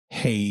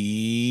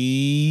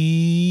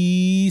Hey,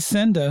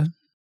 Senda.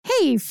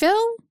 Hey,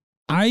 Phil.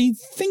 I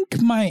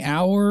think my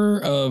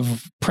hour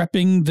of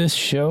prepping this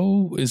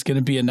show is going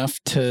to be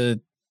enough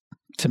to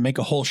make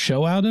a whole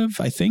show out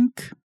of, I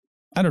think.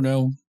 I don't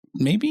know.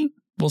 Maybe.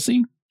 We'll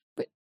see.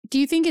 But do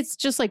you think it's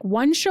just like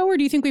one show, or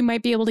do you think we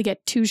might be able to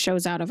get two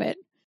shows out of it?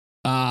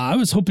 I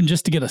was hoping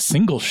just to get a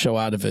single show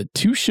out of it.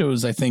 Two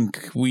shows, I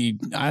think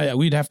we'd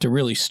have to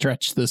really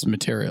stretch this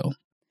material.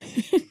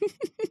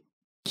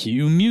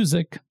 Cue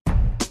music.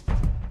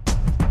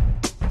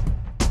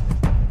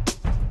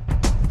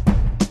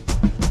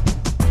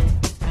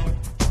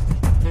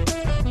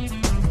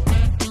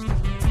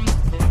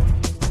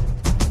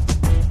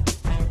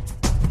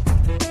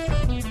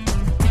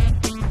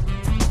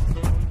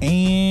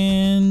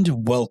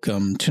 And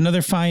welcome to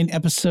another fine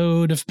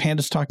episode of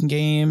Pandas Talking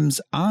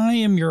Games. I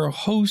am your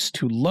host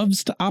who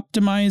loves to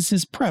optimize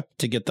his prep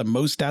to get the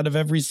most out of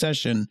every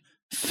session,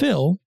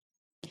 Phil.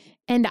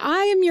 And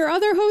I am your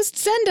other host,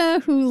 Senda,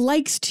 who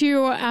likes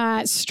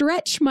to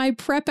stretch my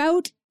prep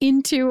out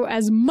into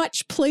as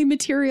much play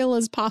material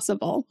as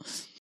possible.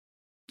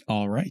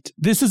 All right.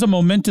 This is a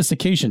momentous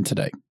occasion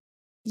today.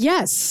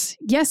 Yes,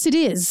 it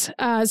is.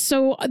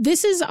 So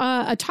this is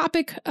a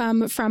topic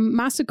from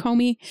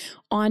Masakomi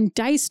on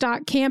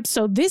Dice.camp.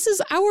 So this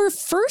is our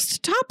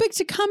first topic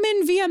to come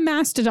in via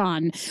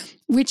Mastodon,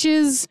 which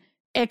is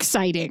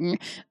exciting.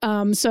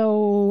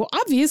 So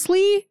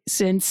obviously,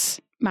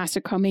 since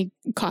Masakomi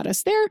caught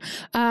us there,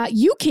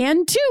 you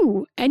can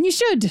too, and you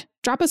should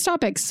drop us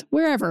topics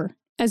wherever,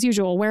 as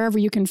usual, wherever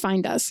you can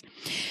find us.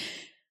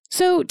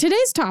 So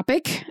today's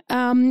topic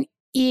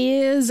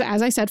is,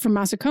 as I said, from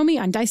Masakomi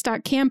on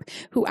Dice.camp,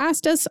 who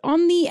asked us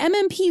on the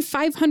MMP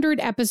 500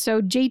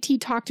 episode,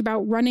 JT talked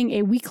about running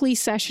a weekly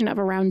session of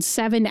around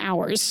 7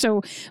 hours.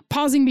 So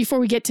pausing before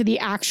we get to the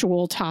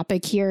actual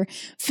topic here,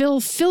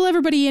 fill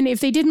everybody in if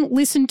they didn't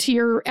listen to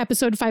your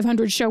episode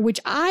 500 show, which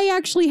I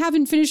actually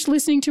haven't finished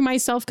listening to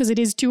myself because it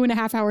is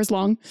 2.5 hours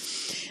long.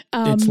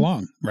 It's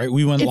long, right?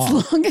 We went long.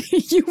 It's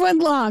long. You went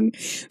long.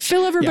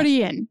 Fill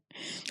everybody in.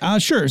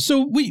 Sure.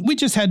 So we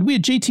had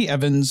JT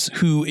Evans,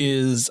 who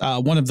is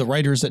one of the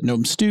writers at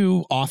Gnome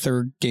Stew,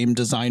 author, game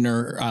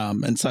designer,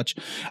 and such.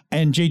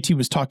 And JT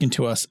was talking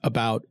to us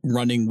about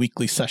running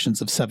weekly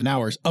sessions of 7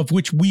 hours, of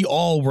which we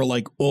all were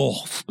like,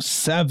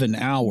 7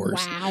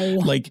 hours. Wow.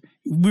 Like,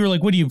 we were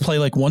like, what do you play,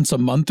 like once a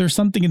month or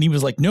something? And he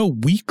was like, no,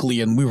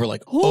 weekly. And we were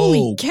like,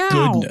 holy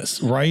cow.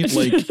 Goodness, right?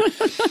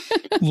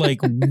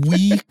 Like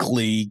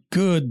weekly,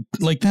 good.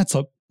 Like, that's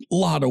a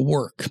lot of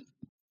work.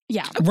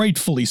 Yeah.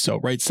 Rightfully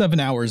so, right? 7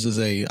 hours is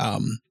a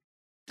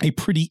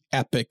pretty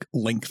epic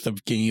length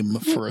of game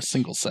for a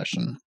single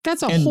session.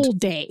 That's a whole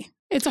day.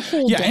 It's a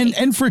whole day. Yeah,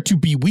 and for it to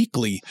be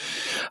weekly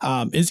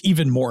is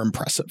even more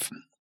impressive.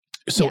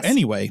 So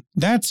anyway,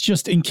 that's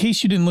just in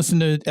case you didn't listen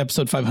to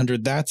episode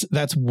 500,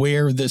 that's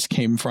where this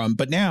came from.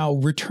 But now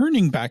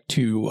returning back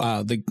to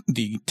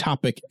the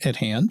topic at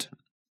hand.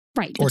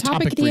 Right. Or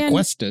topic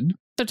requested.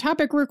 The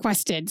topic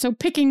requested. So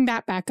picking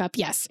that back up,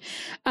 yes.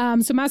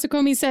 So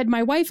Masakomi said,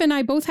 my wife and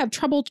I both have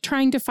trouble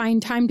trying to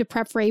find time to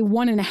prep for a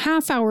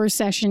 1.5 hour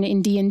session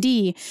in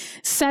D&D.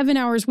 7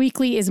 hours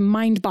weekly is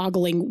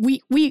mind-boggling.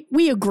 We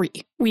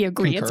agree. We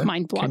agree. Concur. It's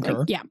mind-boggling.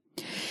 Concur. Yeah.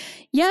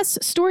 Yes,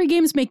 story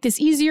games make this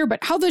easier,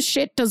 but how the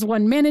shit does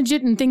one manage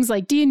it in things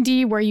like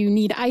D&D where you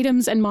need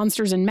items and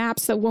monsters and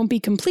maps that won't be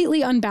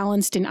completely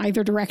unbalanced in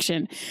either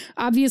direction?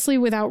 Obviously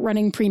without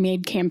running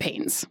pre-made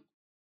campaigns.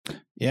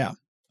 Yeah.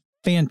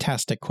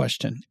 Fantastic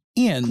question.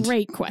 And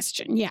great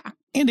question. Yeah.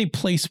 And a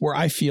place where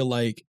I feel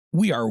like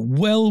we are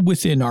well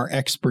within our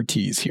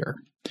expertise here.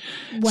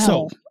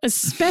 Well,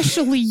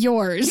 especially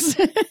yours.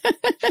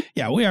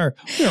 Yeah, we are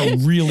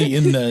really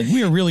in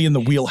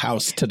the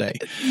wheelhouse today.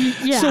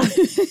 Yeah.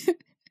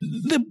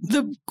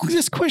 So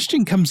this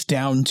question comes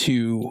down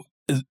to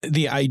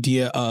the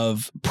idea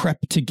of prep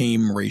to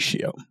game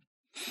ratio.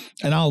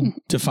 And I'll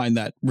define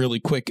that really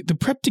quick. The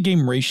prep to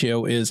game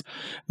ratio is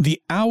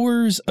the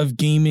hours of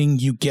gaming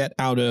you get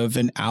out of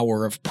an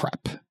hour of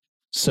prep.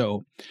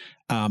 So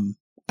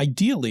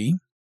ideally,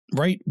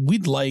 right,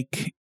 we'd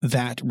like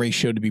that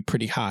ratio to be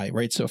pretty high,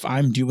 right? So if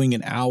I'm doing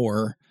an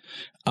hour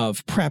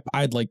of prep,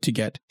 I'd like to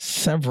get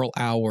several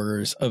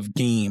hours of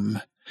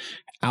game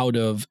out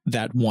of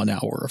that 1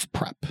 hour of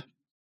prep.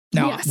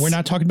 Now, We're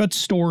not talking about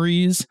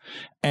stories,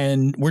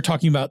 and we're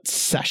talking about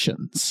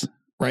sessions,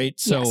 right?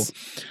 So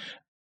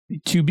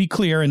to be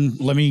clear, and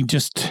let me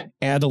just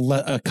add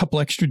a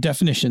couple extra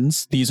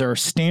definitions. These are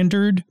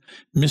standard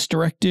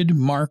misdirected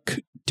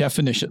mark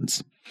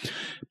definitions.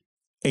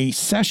 A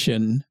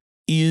session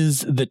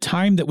is the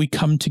time that we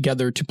come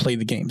together to play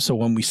the game. So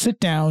when we sit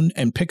down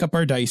and pick up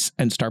our dice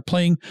and start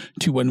playing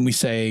to when we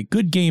say,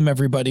 good game,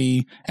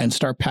 everybody, and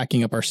start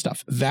packing up our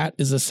stuff. That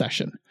is a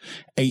session.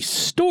 A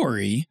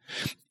story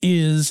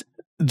is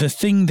the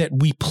thing that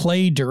we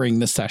play during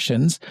the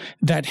sessions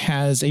that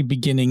has a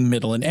beginning,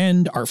 middle, and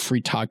end, our free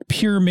talk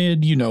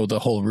pyramid, the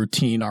whole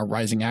routine, our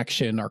rising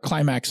action, our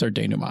climax, our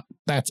denouement.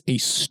 That's a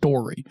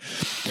story.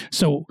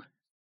 So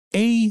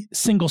a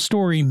single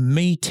story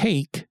may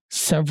take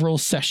several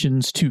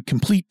sessions to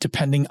complete,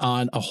 depending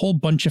on a whole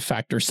bunch of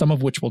factors, some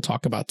of which we'll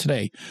talk about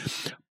today.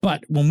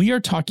 But when we are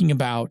talking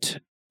about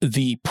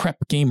the prep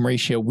game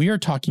ratio, we are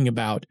talking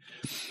about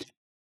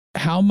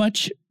how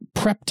much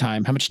prep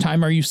time, how much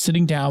time are you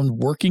sitting down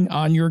working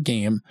on your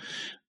game,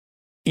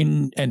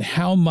 and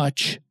how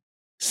much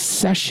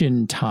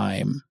session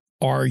time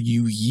are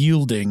you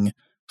yielding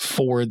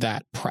for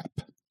that prep?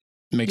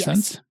 Make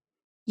sense?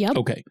 Yep.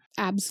 Okay.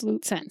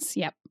 Absolute sense.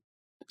 Yep.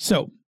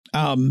 So,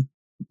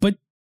 but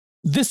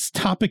this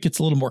topic gets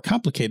a little more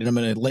complicated. I'm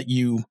going to let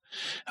you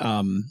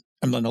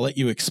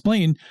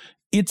explain.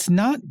 It's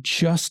not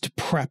just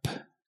prep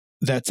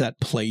that's at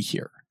play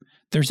here.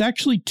 There's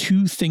actually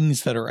two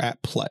things that are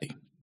at play.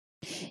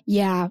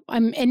 Yeah.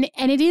 And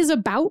it is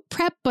about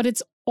prep, but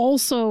it's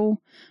also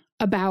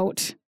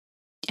about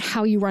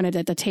how you run it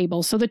at the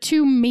table. So the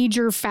two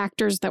major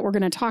factors that we're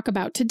going to talk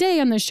about today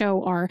on the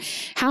show are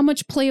how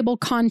much playable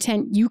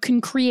content you can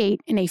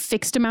create in a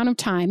fixed amount of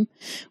time,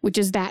 which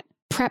is that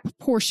prep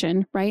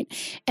portion, right?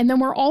 And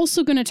then we're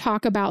also going to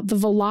talk about the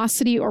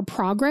velocity or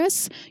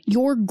progress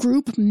your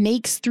group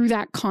makes through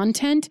that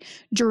content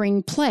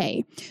during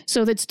play.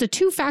 So that's the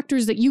two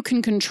factors that you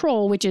can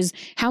control, which is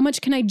how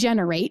much can I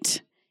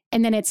generate?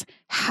 And then it's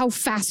how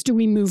fast do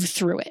we move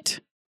through it,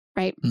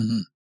 right?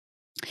 Mm-hmm.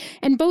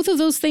 And both of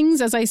those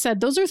things, as I said,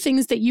 those are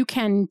things that you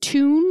can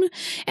tune,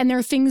 and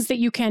they're things that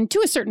you can,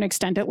 to a certain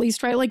extent at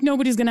least, right? Like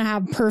nobody's going to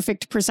have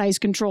perfect, precise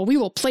control. We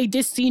will play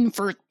this scene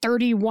for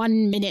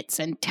 31 minutes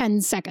and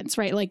 10 seconds,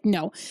 right? Like,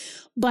 no.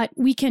 But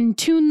we can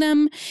tune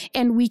them,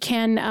 and we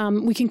can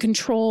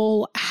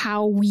control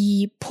how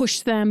we push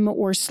them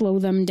or slow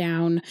them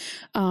down,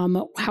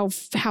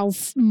 how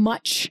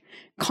much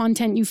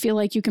content you feel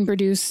like you can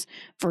produce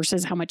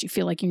versus how much you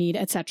feel like you need,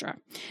 etc.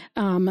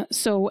 And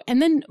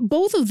then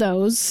both of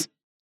those,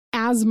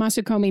 as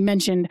Masakomi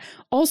mentioned,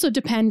 also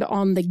depend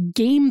on the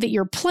game that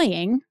you're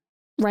playing,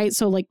 right?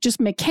 So like just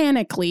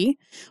mechanically,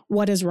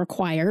 what is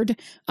required,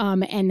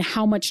 and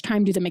how much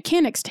time do the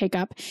mechanics take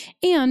up,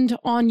 and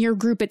on your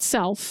group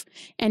itself,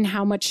 and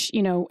how much,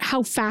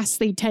 how fast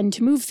they tend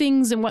to move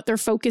things and what their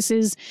focus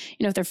is,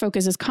 if their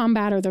focus is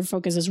combat or their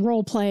focus is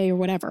role play or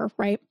whatever,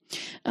 right?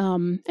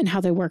 And how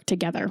they work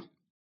together.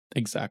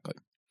 Exactly.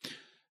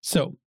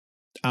 So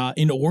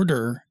in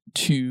order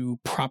to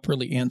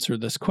properly answer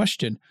this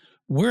question,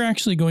 we're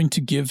actually going to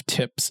give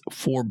tips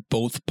for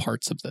both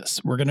parts of this.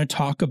 We're going to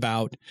talk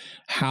about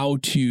how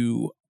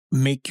to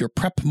make your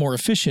prep more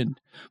efficient,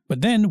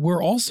 but then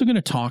we're also going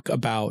to talk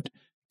about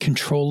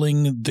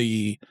controlling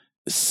the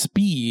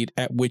speed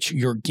at which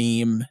your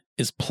game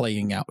is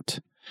playing out.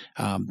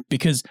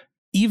 Because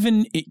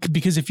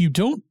if you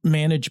don't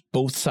manage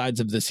both sides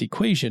of this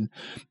equation,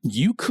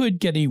 you could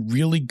get a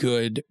really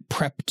good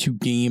prep to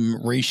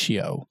game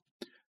ratio,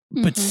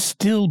 but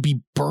still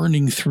be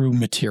burning through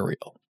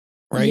material.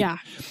 Right? Yeah.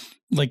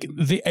 Like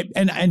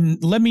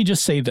and let me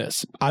just say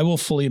this. I will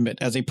fully admit,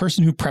 as a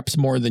person who preps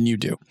more than you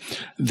do,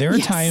 there have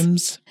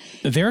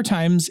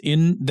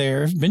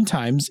been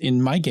times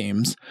in my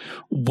games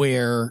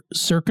where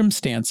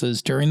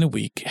circumstances during the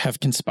week have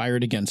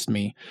conspired against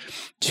me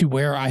to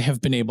where I have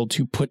been able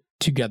to put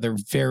together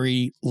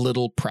very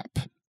little prep.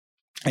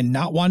 And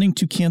not wanting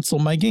to cancel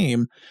my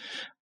game,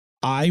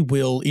 I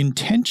will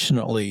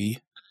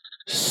intentionally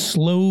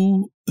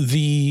slow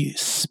the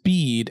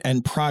speed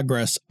and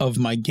progress of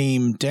my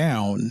game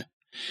down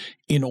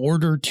in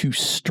order to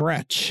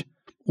stretch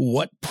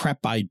what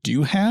prep I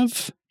do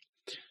have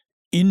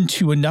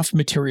into enough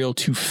material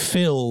to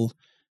fill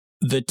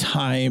the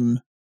time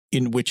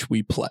in which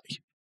we play,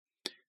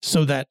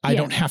 so that I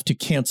don't have to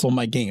cancel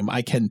my game.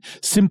 I can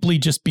simply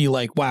just be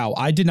like, wow,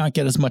 I did not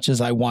get as much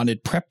as I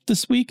wanted prep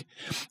this week,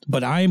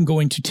 but I am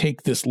going to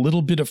take this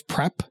little bit of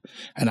prep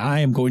and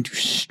I am going to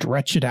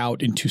stretch it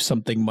out into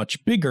something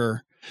much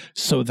bigger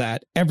so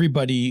that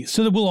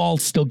we'll all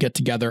still get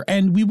together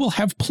and we will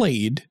have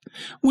played.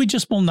 We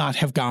just will not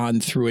have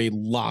gone through a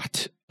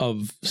lot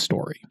of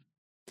story.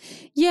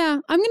 Yeah,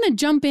 I'm going to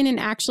jump in and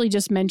actually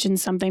just mention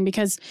something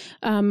because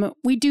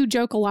we do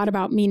joke a lot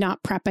about me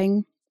not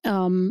prepping.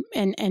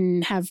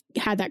 And have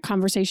had that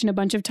conversation a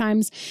bunch of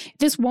times.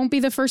 This won't be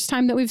the first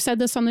time that we've said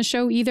this on the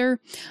show either.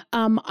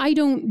 I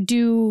don't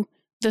do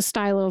the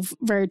style of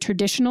very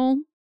traditional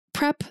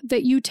prep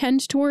that you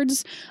tend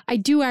towards. I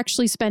do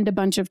actually spend a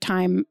bunch of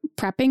time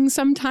prepping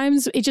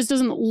sometimes. It just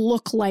doesn't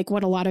look like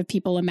what a lot of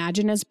people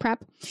imagine as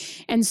prep.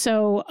 And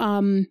so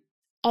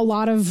a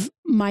lot of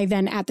my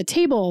then at the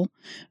table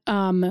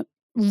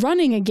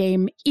running a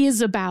game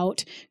is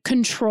about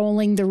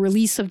controlling the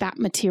release of that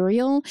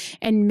material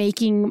and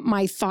making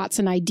my thoughts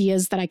and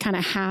ideas that I kind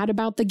of had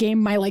about the game,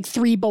 my like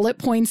 3 bullet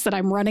points that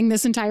I'm running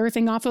this entire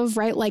thing off of,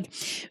 right? Like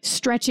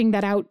stretching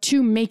that out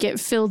to make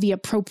it fill the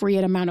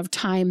appropriate amount of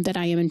time that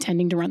I am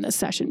intending to run this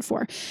session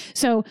for.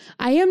 So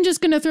I am just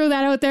going to throw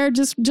that out there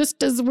just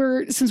as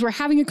since we're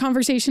having a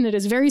conversation that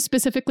is very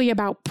specifically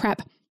about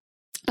prep.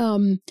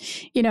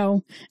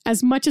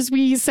 As much as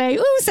we say,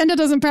 oh, Senda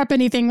doesn't prep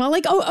anything. Well,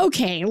 like, oh,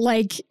 okay.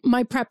 Like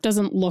my prep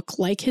doesn't look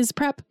like his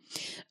prep.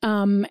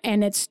 And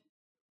it's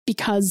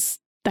because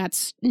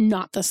that's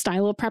not the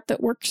style of prep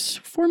that works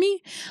for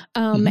me.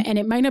 And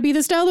it might not be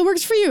the style that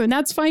works for you, and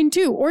that's fine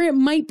too. Or it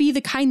might be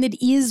the kind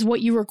that is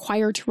what you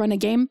require to run a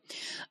game.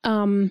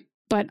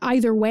 But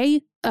either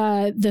way,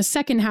 the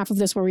second half of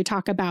this, where we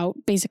talk about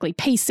basically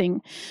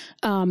pacing,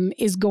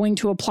 is going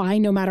to apply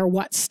no matter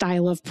what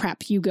style of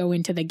prep you go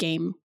into the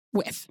game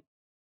with.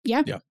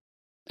 Yeah? Yeah.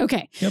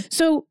 Okay. Yep.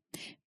 So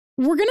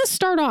we're going to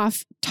start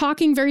off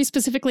talking very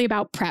specifically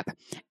about prep.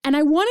 And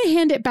I want to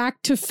hand it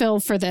back to Phil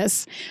for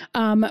this.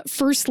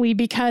 Firstly,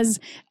 because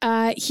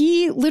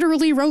he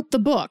literally wrote the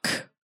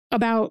book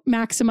about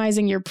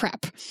maximizing your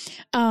prep.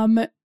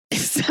 And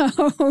if there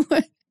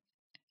aren't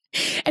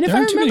I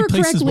remember too many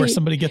places correctly, where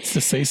somebody gets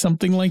to say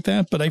something like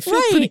that, but I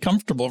feel pretty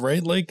comfortable,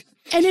 right? Like,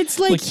 and it's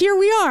like here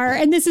we are,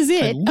 and this is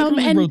it. I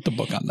literally wrote the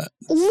book on that.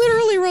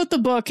 Literally wrote the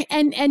book,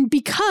 and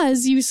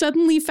because you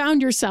suddenly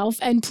found yourself,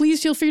 and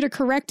please feel free to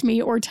correct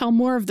me or tell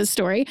more of the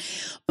story,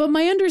 but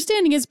my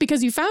understanding is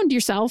because you found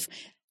yourself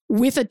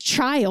with a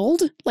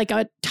child, like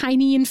a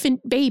tiny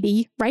infant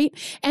baby, right?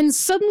 And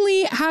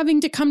suddenly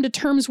having to come to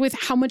terms with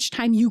how much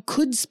time you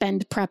could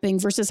spend prepping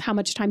versus how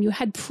much time you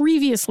had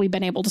previously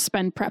been able to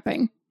spend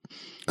prepping.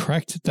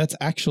 Correct. That's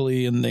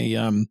actually in the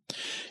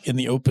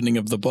opening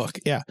of the book.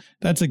 Yeah,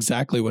 that's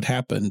exactly what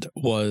happened.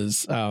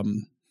 Was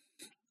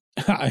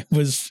I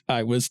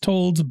was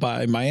told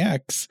by my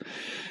ex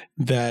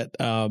that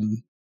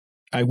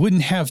I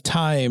wouldn't have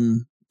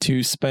time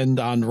to spend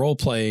on role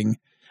playing.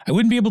 I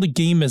wouldn't be able to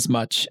game as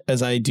much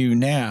as I do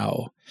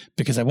now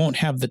because I won't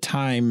have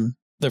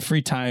the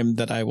free time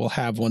that I will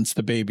have once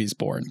the baby's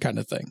born, kind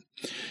of thing.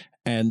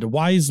 And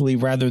wisely,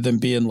 rather than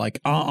being like,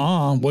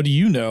 what do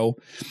you know?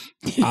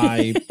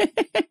 I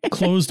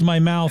closed my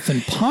mouth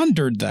and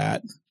pondered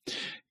that,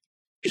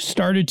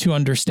 started to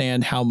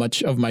understand how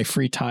much of my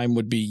free time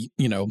would be,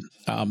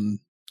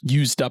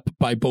 used up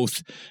by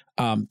both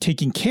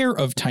taking care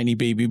of tiny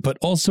baby, but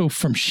also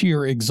from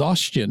sheer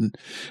exhaustion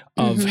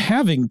of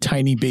having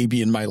tiny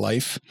baby in my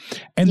life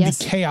and the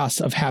chaos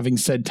of having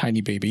said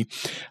tiny baby.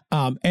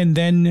 And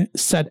then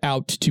set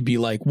out to be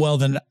like, well,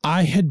 then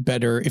I had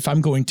better, if I'm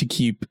going to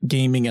keep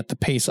gaming at the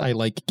pace I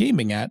like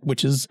gaming at,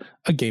 which is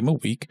a game a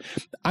week,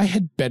 I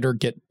had better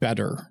get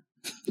better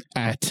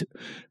at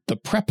the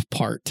prep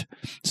part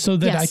so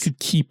that I could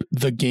keep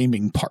the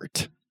gaming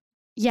part.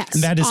 Yes.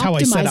 And that is how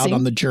I set out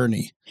on the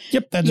journey.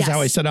 Yep. That is how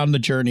I set out on the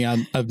journey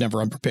of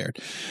Never Unprepared.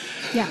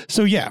 Yeah.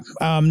 So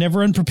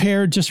Never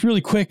Unprepared, just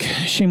really quick,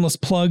 shameless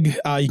plug.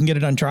 You can get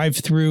it on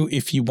Drive-Thru.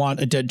 If you want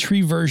a Dead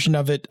Tree version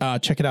of it,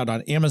 check it out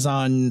on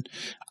Amazon.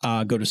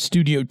 Go to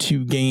Studio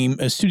 2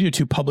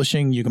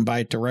 Publishing. You can buy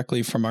it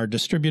directly from our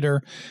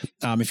distributor.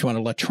 If you want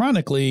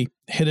electronically,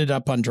 hit it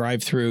up on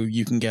Drive-Thru.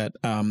 You can get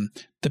the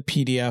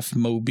PDF,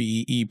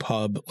 Mobi,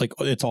 EPUB, like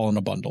it's all in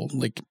a bundle.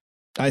 Like,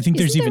 I think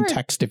there's even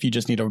text if you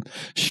just need a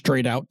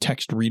straight out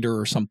text reader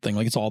or something.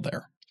 Like it's all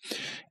there.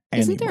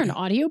 Isn't there an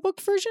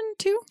audiobook version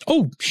too?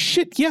 Oh,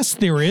 shit. Yes,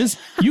 there is.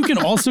 You can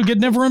also get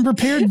Never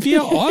Unprepared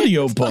via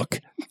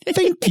audiobook.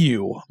 Thank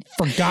you.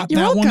 Forgot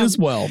You're welcome. One as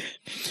well.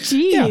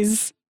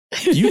 Jeez.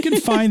 Yeah. You can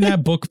find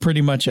that book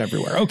pretty much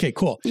everywhere. Okay,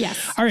 cool.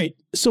 Yes. All right.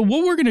 So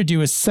what we're going to do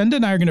is Senda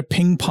and I are going to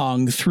ping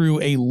pong through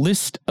a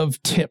list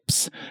of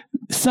tips.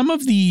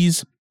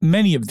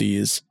 Many of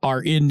these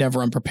are in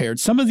Never Unprepared.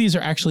 Some of these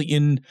are actually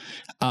in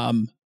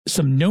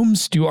some Gnome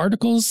Stew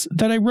articles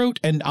that I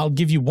wrote. And I'll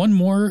give you one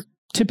more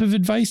tip of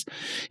advice.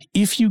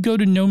 If you go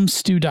to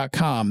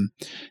gnomestew.com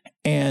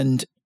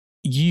and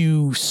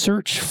you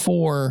search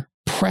for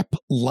Prep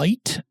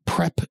Lite,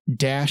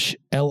 Prep-Lite,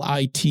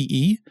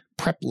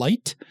 Prep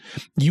Lite,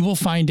 you will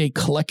find a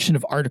collection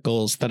of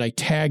articles that I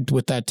tagged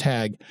with that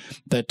tag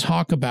that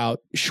talk about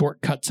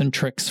shortcuts and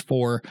tricks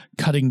for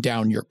cutting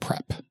down your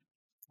prep.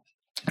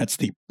 That's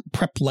the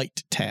Prep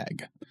Lite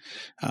tag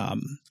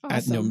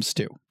at Gnome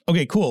Stew.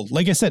 Okay, cool.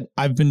 Like I said,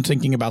 I've been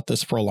thinking about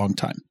this for a long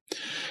time.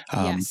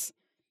 Yes.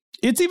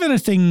 It's even a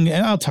thing,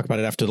 and I'll talk about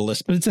it after the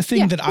list, but it's a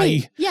thing that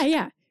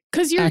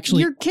because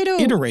your kiddo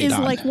is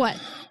on. Like what,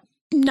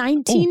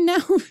 19 now?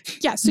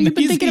 Yeah, so you've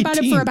been thinking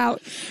 18.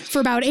 About it for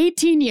about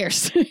 18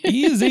 years.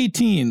 He is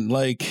 18.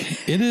 Like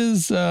it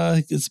is.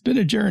 It's been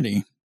a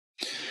journey.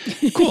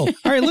 Cool.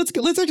 All right,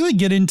 let's actually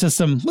get into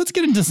some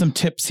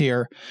tips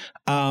here.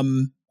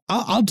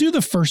 I'll do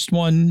the first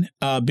one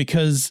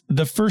because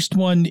the first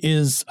one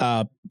is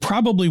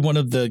probably one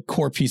of the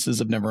core pieces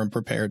of Never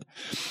Unprepared,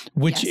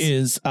 which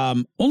is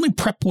only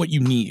prep what you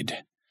need.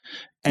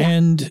 Yeah.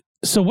 And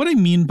so what I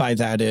mean by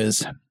that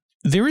is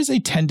there is a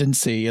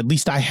tendency, at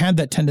least I had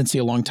that tendency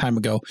a long time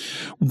ago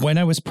when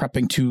I was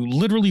prepping, to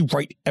literally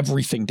write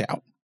everything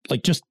down,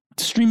 like just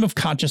stream of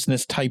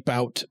consciousness, type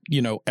out,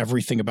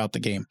 everything about the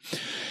game.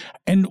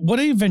 And what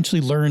I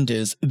eventually learned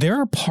is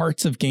there are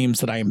parts of games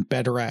that I am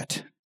better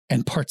at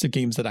and parts of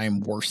games that I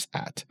am worse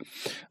at.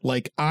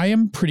 Like I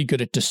am pretty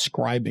good at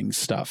describing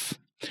stuff,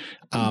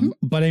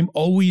 but I'm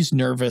always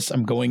nervous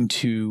I'm going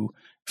to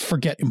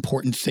forget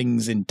important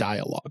things in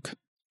dialogue.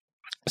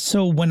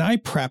 So when I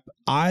prep,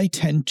 I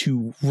tend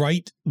to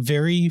write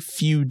very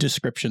few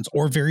descriptions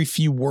or very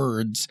few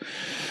words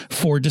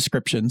for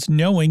descriptions,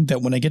 knowing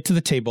that when I get to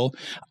the table,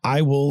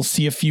 I will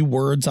see a few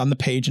words on the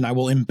page and I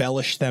will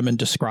embellish them and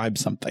describe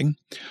something.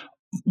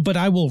 But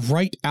I will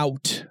write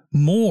out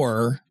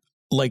more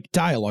like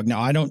dialogue.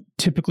 Now, I don't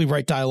typically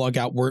write dialogue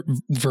out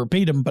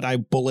verbatim, but I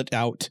bullet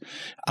out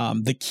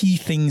the key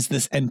things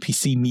this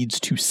NPC needs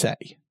to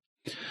say.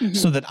 Mm-hmm.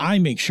 So that I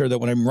make sure that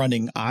when I'm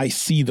running, I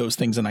see those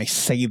things and I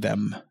say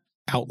them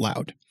out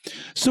loud.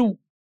 So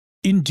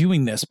in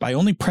doing this, by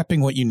only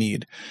prepping what you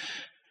need,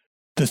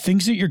 the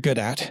things that you're good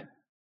at,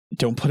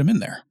 don't put them in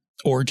there,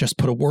 or just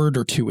put a word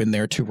or two in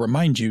there to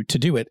remind you to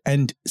do it,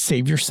 and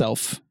save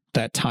yourself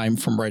that time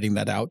from writing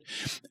that out,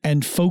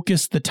 and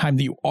focus the time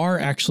that you are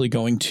actually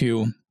going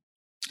to,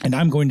 and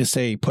I'm going to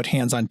say put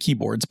hands on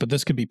keyboards, but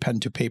this could be pen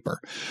to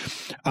paper.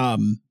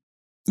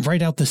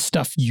 Write out the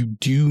stuff you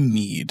do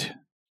need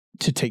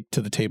to take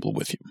to the table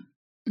with you.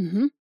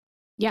 Mm-hmm.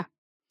 Yeah.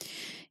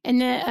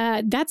 And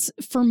that's,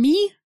 for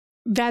me,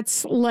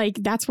 that's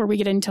where we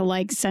get into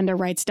like Senda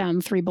writes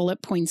down 3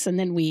 bullet points and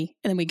then we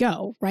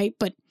go, right?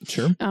 But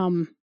sure.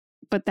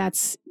 But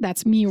that's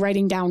me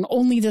writing down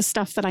only the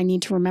stuff that I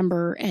need to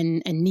remember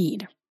and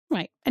need.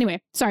 Right. Anyway,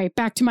 sorry,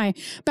 back to my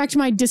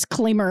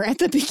disclaimer at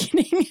the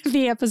beginning of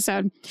the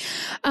episode.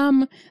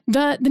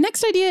 The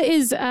next idea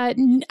is I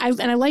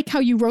like how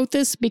you wrote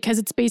this, because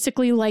it's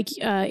basically like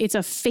it's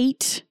a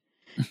fate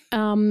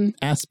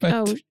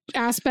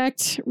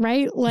aspect,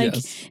 right? Like,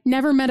 yes.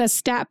 Never met a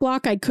stat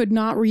block I could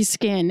not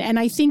reskin. And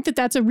I think that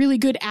that's a really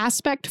good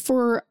aspect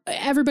for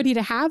everybody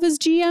to have as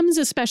GMs,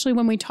 especially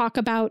when we talk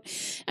about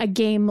a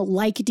game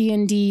like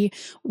D&D,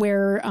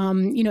 where,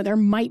 there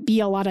might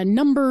be a lot of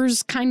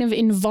numbers kind of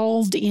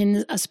involved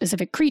in a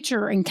specific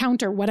creature,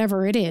 encounter,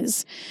 whatever it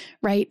is,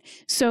 right?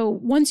 So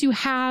once you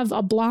have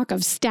a block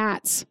of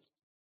stats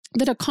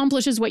that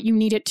accomplishes what you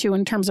need it to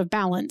in terms of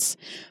balance,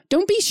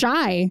 don't be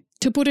shy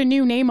to put a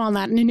new name on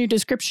that and a new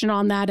description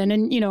on that. And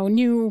then,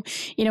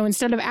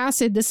 instead of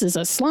acid, this is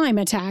a slime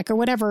attack or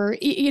whatever,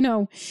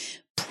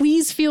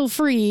 please feel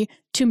free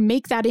to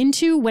make that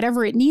into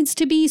whatever it needs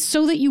to be,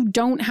 so that you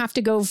don't have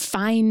to go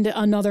find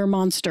another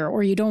monster,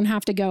 or you don't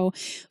have to go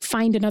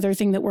find another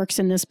thing that works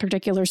in this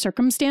particular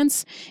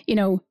circumstance.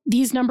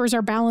 These numbers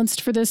are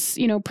balanced for this,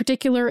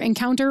 particular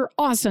encounter.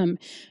 Awesome.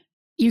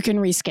 You can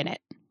reskin it.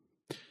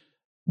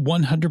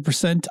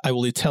 100%. I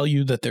will tell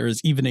you that there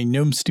is even a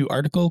Gnome Stew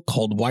article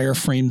called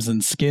Wireframes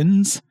and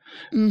Skins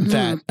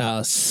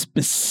that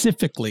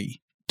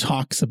specifically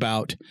talks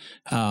about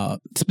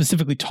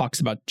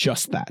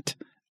just that,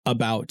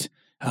 about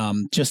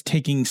just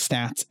taking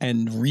stats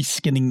and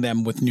reskinning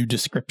them with new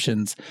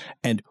descriptions,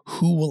 and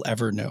who will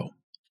ever know?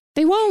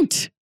 They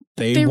won't.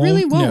 They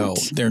really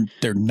won't know.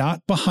 They're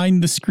not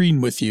behind the screen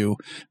with you.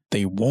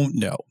 They won't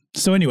know.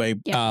 So anyway,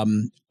 100%.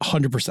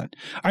 All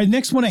right,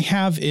 next one I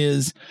have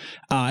is,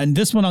 and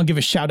this one I'll give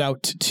a shout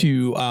out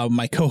to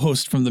my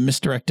co-host from the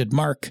Misdirected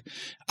Mark,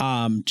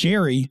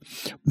 Jerry.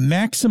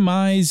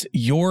 Maximize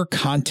your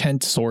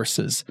content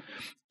sources.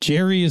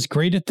 Jerry is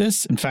great at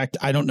this. In fact,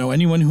 I don't know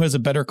anyone who has a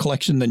better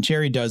collection than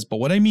Jerry does. But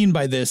what I mean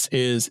by this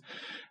is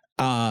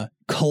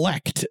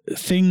collect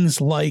things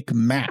like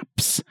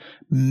maps,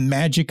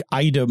 magic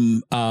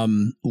item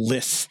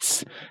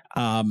lists,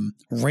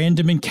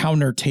 random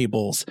encounter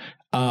tables,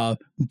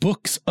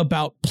 books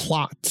about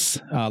plots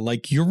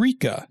like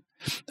Eureka,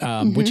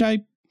 which I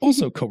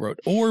also co-wrote,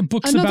 or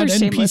books about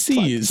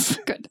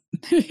NPCs. Good.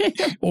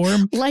 Or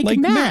like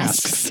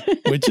Masks,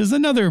 which is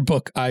another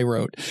book I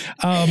wrote.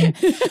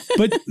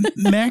 But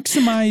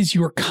maximize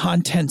your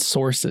content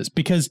sources,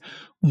 because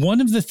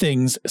one of the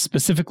things,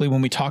 specifically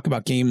when we talk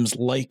about games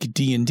like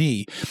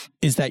D&D,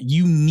 is that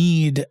you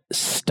need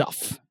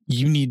stuff.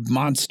 You need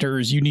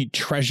monsters, you need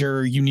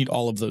treasure, you need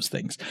all of those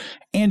things.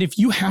 And if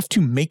you have to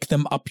make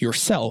them up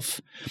yourself,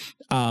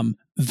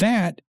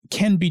 that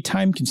can be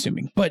time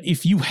consuming. But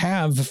if you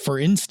have, for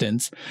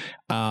instance,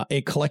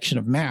 a collection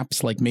of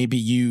maps, like maybe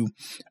you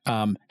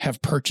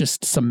have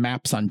purchased some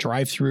maps on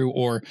DriveThru,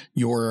 or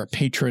you're a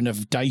patron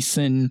of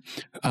Dyson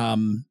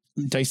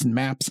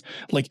maps,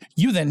 like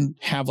you then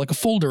have like a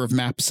folder of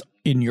maps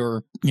in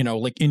your,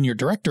 in your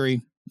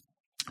directory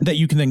that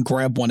you can then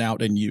grab one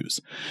out and use.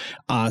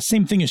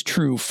 Same thing is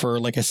true for,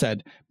 like I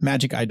said,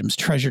 magic items,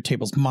 treasure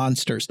tables,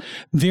 monsters.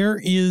 There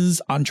is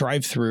on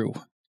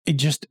DriveThru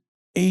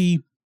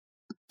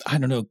I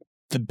don't know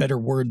the better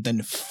word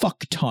than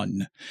fuck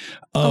ton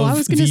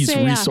of these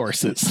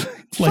resources.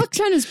 Fuck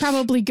ton is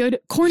probably good.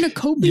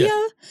 Cornucopia?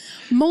 Yeah.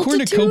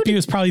 Multitude? Cornucopia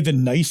is probably the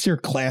nicer,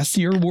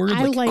 classier word.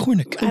 I like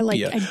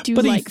cornucopia. I do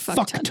like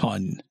fuck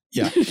ton.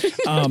 Yeah.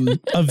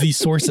 Of these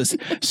sources.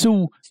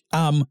 So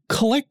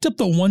collect up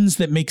the ones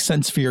that make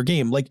sense for your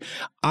game. Like,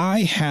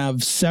 I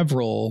have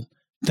several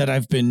that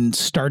I've been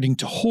starting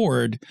to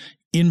hoard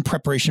in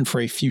preparation for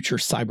a future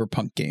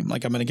Cyberpunk game.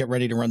 Like, I'm going to get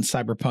ready to run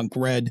Cyberpunk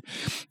Red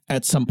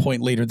at some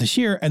point later this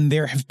year. And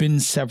there have been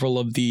several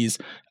of these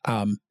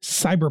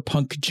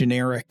Cyberpunk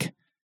generic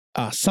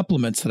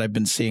supplements that I've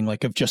been seeing,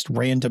 like of just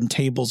random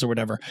tables or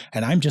whatever,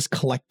 and I'm just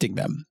collecting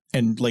them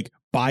and like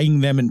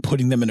buying them and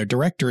putting them in a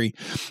directory,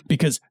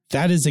 because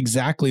that is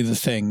exactly the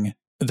thing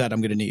that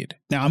I'm going to need.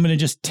 Now I'm going to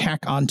just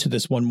tack onto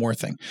this one more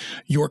thing.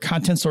 Your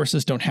content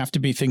sources don't have to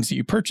be things that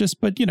you purchase,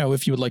 but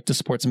if you would like to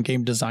support some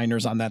game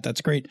designers on that,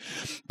 that's great.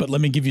 But let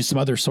me give you some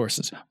other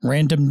sources.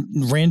 Random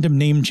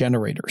name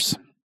generators.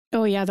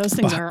 Oh yeah, those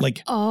things are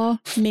like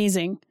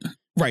amazing.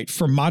 Right.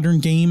 For modern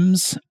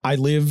games, I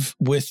live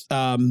with,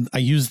 I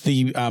use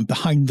the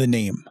behind the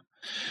name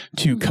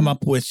to come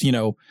up with,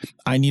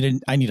 I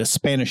need a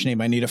Spanish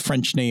name, I need a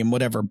French name,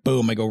 whatever.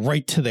 Boom, I go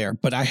right to there.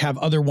 But I have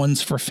other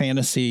ones for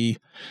fantasy.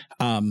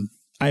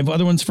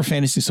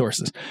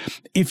 Sources.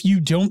 If you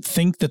don't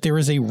think that there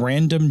is a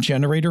random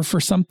generator for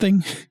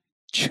something,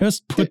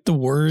 just put the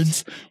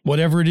words,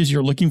 whatever it is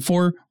you're looking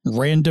for,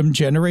 random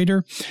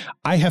generator.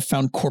 I have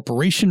found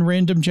corporation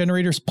random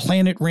generators,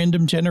 planet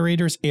random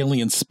generators,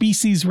 alien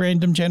species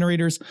random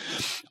generators,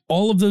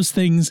 all of those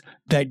things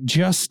that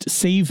just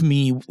save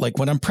me, like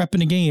when I'm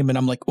prepping a game and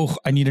I'm like, oh,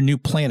 I need a new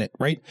planet,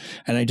 right?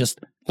 And I just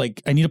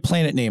I need a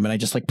planet name, and I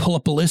just pull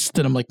up a list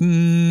and I'm like,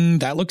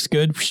 that looks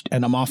good.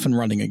 And I'm off and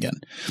running again.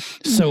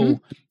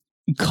 So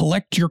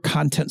collect your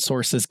content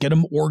sources, get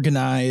them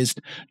organized,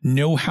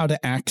 know how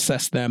to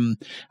access them.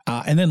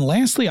 And then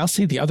lastly, I'll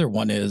say the other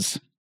one is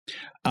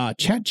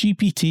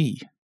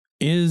ChatGPT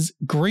is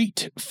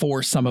great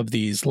for some of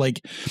these.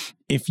 Like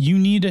if you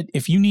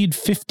need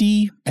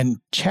 50, and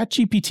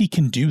ChatGPT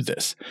can do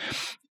this.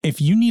 If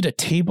you need a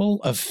table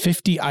of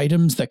 50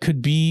 items that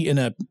could be in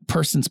a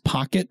person's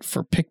pocket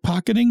for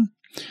pickpocketing,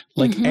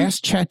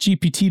 ask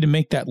ChatGPT to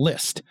make that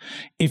list.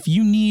 If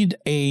you need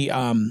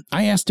I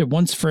asked it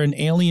once for an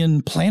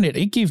alien planet.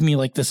 It gave me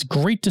this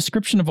great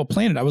description of a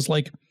planet. I was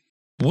like,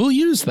 we'll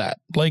use that.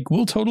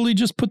 We'll totally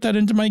just put that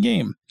into my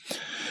game.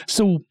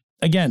 So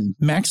again,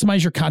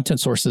 maximize your content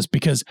sources,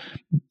 because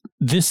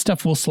this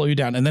stuff will slow you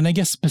down. And then I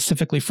guess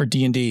specifically for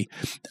D&D,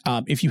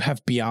 if you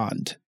have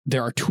Beyond,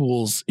 there are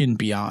tools in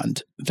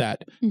Beyond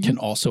that can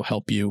also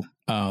help you.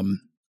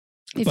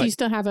 If you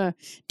still have a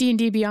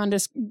D&D Beyond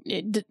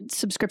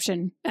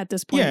subscription at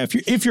this point. Yeah,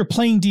 if you're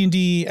playing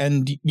D&D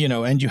and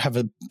you have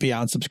a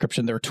Beyond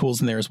subscription, there are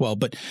tools in there as well.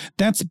 But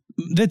that's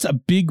a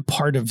big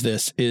part of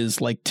this, is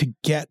to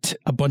get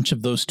a bunch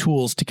of those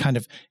tools to kind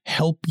of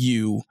help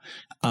you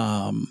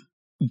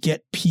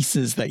get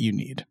pieces that you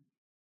need.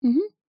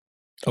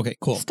 Okay,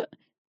 cool.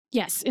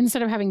 Yes,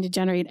 instead of having to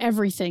generate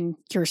everything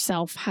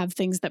yourself, have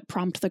things that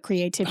prompt the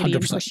creativity 100%.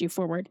 And push you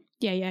forward.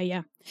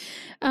 Yeah.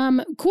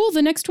 Cool.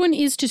 The next one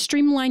is to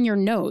streamline your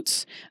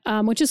notes,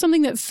 which is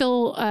something that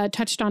Phil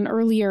touched on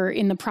earlier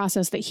in the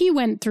process that he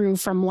went through,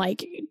 from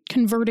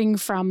converting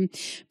from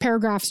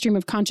paragraph stream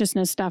of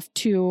consciousness stuff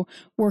to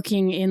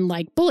working in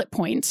bullet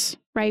points,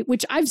 right?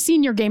 Which I've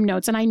seen your game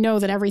notes and I know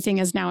that everything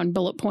is now in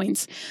bullet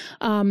points.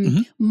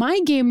 My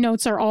game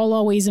notes are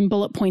always in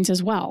bullet points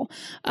as well.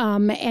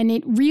 And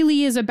it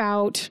really is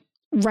about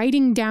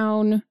writing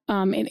down,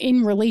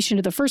 in relation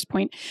to the first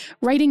point,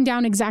 writing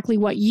down exactly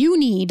what you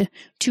need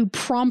to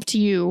prompt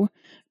you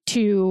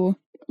to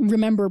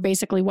remember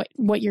basically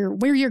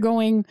where you're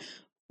going,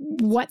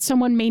 what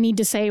someone may need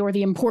to say, or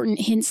the important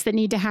hints that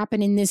need to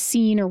happen in this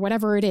scene, or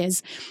whatever it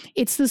is.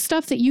 It's the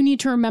stuff that you need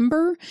to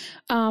remember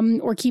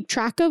or keep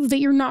track of that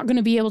you're not going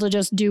to be able to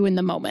just do in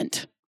the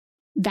moment.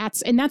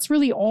 That's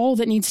really all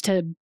that needs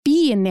to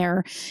be in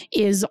there,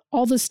 is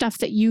all the stuff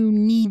that you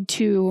need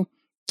to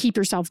keep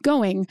yourself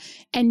going,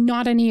 and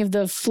not any of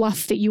the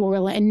fluff that you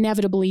will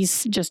inevitably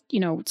just,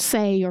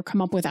 say or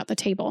come up with at the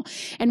table.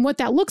 And what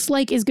that looks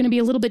like is going to be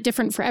a little bit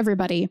different for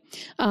everybody.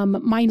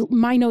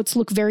 My notes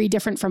look very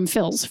different from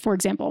Phil's, for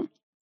example.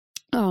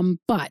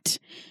 But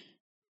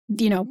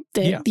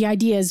the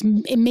idea is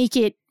make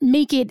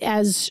it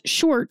as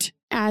short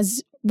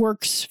as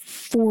works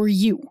for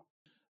you.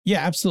 Yeah,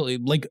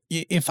 absolutely.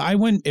 If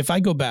I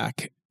go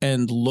back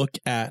and look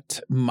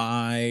at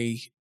my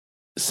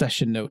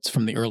session notes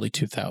from the early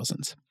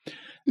 2000s,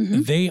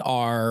 they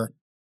are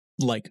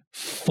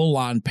full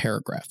on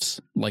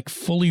paragraphs,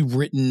 fully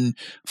written,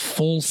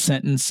 full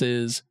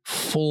sentences,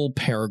 full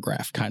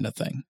paragraph kind of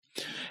thing.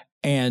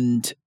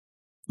 And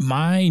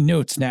my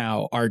notes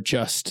now are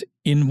just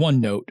in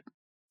OneNote,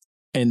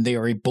 and they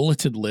are a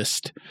bulleted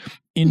list,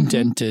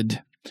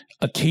 indented,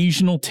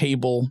 occasional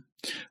table,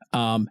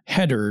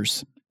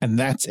 headers, and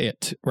that's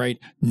it, right?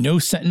 No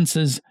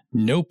sentences,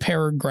 no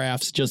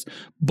paragraphs, just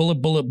bullet,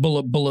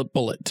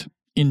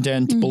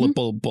 indent,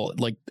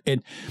 bullet.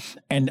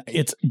 And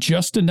it's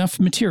just enough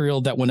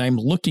material that when I'm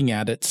looking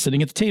at it,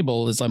 sitting at the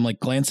table, as I'm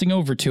glancing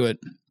over to it,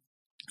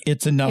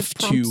 it's enough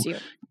to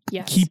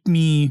keep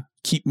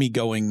me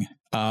going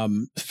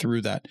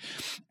through that.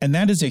 And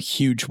that is a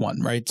huge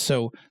one, right?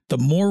 So the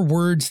more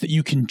words that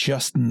you can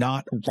just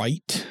not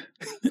write,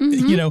 I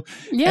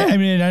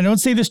mean, I don't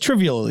say this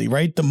trivially,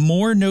 right? The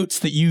more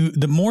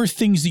the more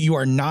things that you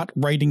are not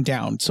writing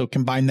down. So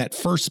combine that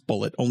first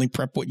bullet, only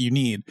prep what you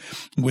need,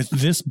 with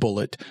this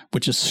bullet,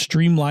 which is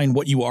streamline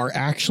what you are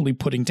actually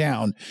putting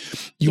down.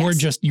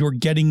 You're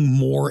getting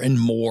more and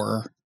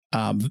more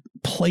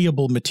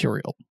playable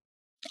material.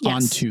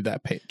 onto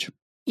that page.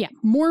 Yeah,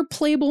 more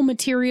playable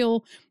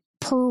material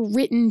per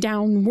written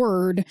down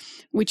word,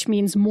 which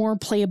means more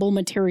playable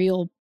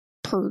material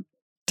per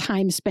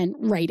time spent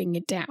writing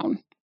it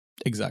down.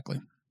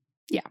 Exactly.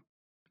 Yeah.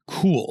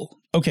 Cool.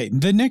 Okay,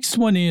 the next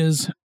one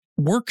is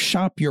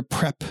workshop your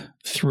prep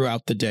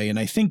throughout the day. And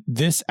I think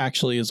this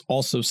actually is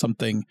also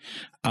something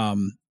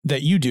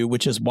that you do,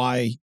 which is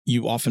why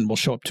you often will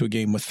show up to a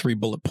game with 3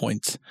 bullet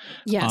points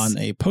on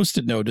a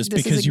Post-it note, is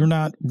because you're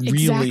not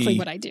really... Exactly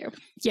what I do.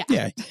 Yeah.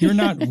 Yeah, you're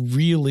not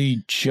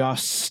really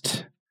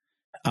just...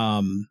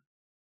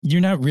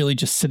 you're not really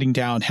just sitting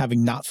down,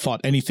 having not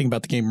thought anything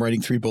about the game,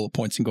 writing 3 bullet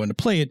points and going to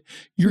play it.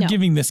 You're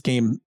giving this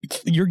game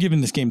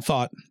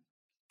thought.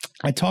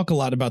 I talk a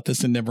lot about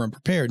this in Never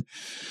Unprepared,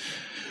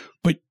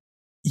 but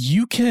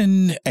you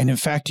can, and in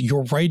fact,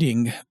 your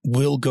writing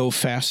will go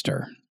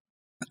faster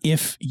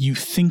if you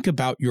think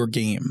about your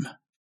game.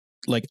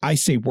 Like I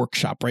say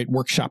workshop, right?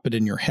 Workshop it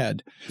in your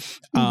head.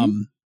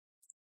 Mm-hmm.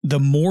 The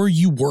more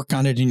you work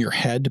on it in your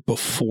head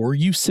before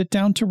you sit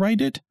down to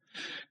write it,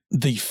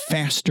 the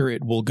faster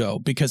it will go.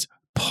 Because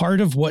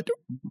part of what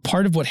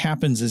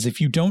happens is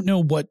if you don't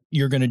know what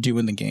you're going to do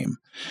in the game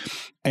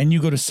and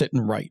you go to sit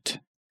and write,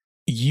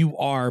 you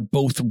are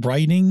both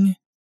writing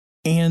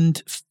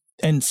and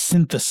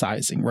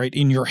synthesizing, right,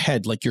 in your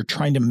head, like you're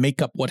trying to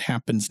make up what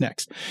happens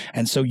next.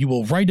 And so you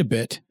will write a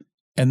bit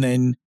and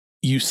then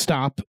you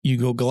stop, you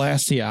go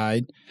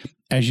glassy-eyed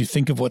as you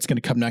think of what's going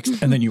to come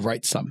next, and then you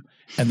write some,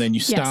 and then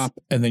you stop,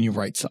 and then you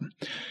write some.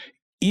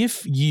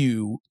 If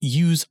you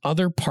use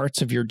other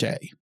parts of your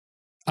day,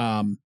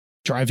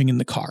 driving in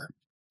the car,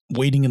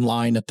 waiting in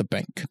line at the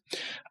bank,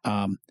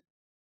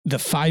 the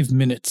 5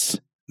 minutes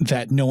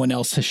that no one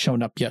else has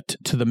shown up yet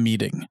to the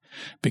meeting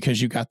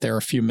because you got there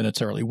a few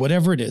minutes early,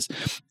 whatever it is,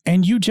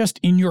 and you just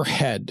in your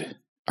head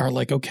are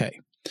like, okay,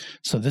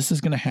 so this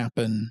is going to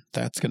happen,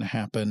 that's going to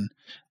happen.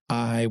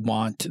 I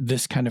want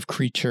this kind of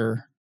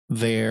creature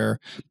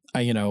there,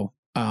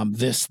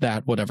 this,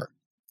 that, whatever.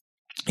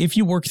 If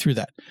you work through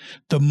that,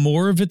 the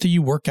more of it that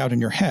you work out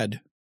in your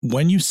head,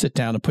 when you sit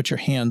down and put your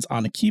hands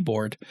on a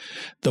keyboard,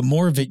 the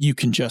more of it you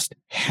can just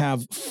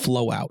have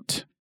flow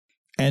out.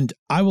 And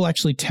I will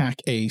actually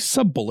tack a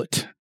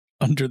sub-bullet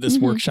under this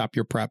workshop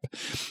your prep.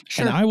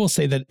 Sure. And I will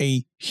say that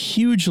a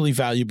hugely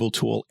valuable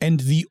tool, and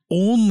the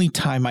only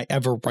time I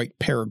ever write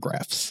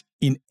paragraphs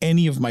in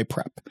any of my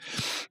prep,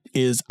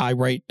 is I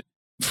write,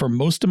 for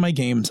most of my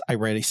games, I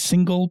write a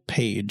single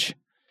page.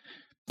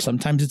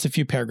 Sometimes it's a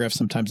few paragraphs,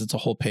 sometimes it's a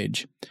whole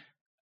page,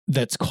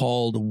 that's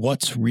called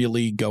What's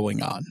Really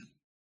Going On.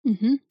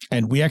 Mm-hmm.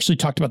 And we actually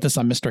talked about this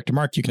on Misdirected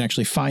Mark. You can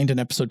actually find an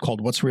episode called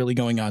What's Really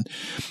Going On.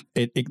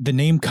 The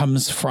name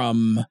comes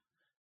from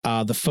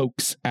the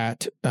folks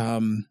at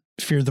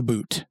Fear the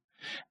Boot.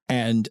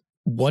 And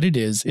what it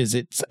is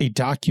it's a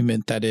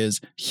document that is,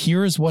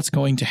 here is what's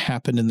going to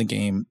happen in the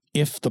game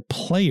if the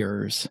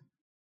players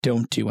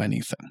don't do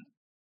anything.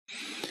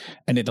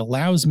 And it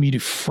allows me to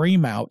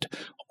frame out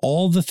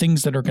all the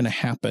things that are going to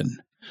happen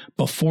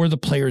before the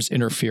players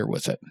interfere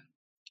with it.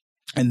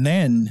 And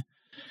then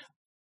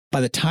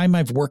by the time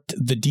I've worked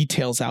the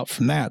details out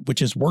from that,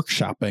 which is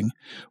workshopping,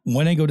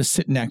 when I go to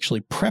sit and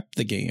actually prep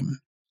the game,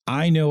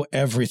 I know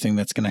everything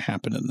that's going to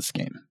happen in this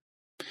game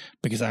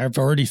because I've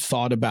already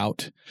thought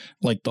about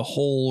like the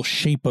whole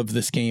shape of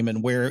this game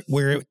and where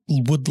it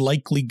would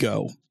likely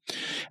go.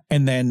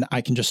 And then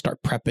I can just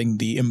start prepping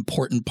the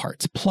important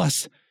parts.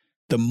 Plus,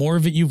 the more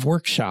of it you've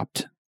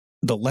workshopped,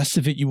 the less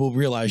of it you will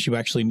realize you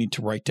actually need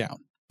to write down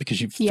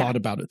because you've thought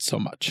about it so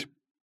much.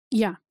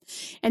 Yeah.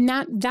 And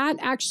that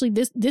actually,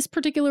 this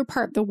particular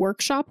part, the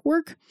workshop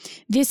work,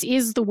 this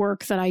is the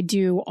work that I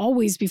do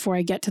always before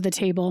I get to the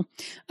table.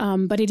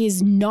 But it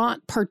is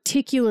not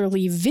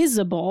particularly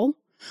visible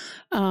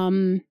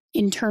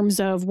in terms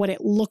of what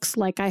it looks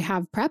like I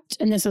have prepped.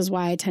 And this is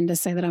why I tend to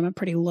say that I'm a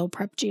pretty low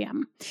prep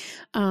GM.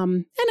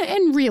 And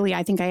really,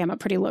 I think I am a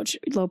pretty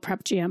low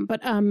prep GM.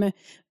 But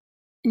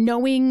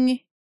knowing...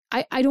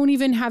 I don't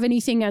even have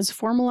anything as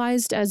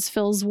formalized as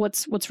Phil's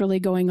what's really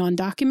going on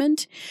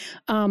document.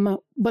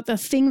 But the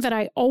thing that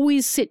I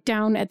always sit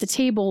down at the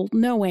table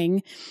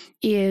knowing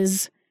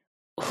is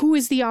who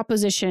is the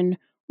opposition,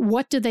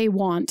 what do they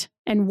want,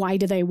 and why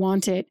do they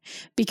want it?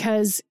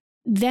 Because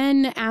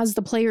then as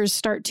the players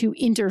start to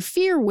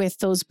interfere with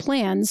those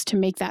plans to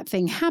make that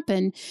thing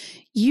happen,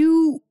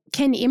 you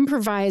can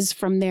improvise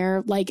from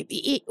there,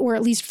 or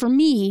at least for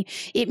me,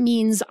 it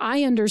means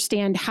I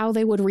understand how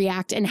they would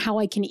react and how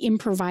I can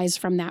improvise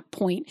from that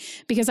point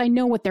because I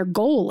know what their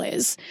goal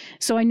is.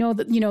 So I know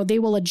that, they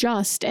will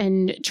adjust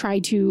and try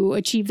to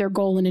achieve their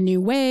goal in a new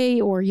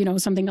way, or,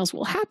 something else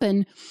will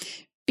happen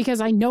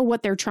because I know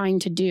what they're trying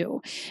to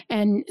do.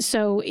 And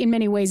so in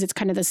many ways, it's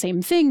kind of the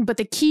same thing. But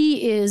the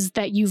key is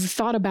that you've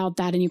thought about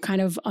that and you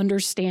kind of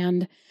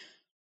understand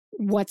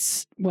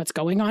what's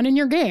going on in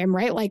your game,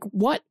 right? Like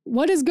what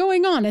is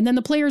going on? And then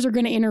the players are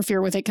going to interfere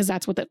with it because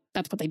that's what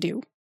they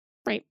do.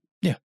 Right.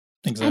 Yeah,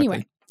 exactly.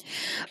 Anyway,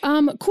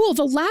 Cool.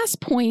 The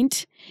last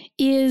point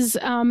is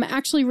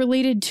actually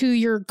related to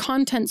your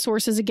content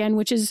sources again,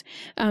 which is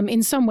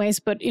in some ways,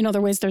 but in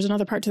other ways, there's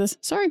another part to this.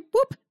 Sorry.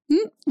 Whoop.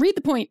 Read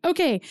the point.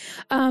 Okay.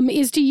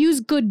 Is to use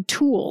good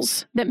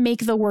tools that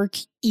make the work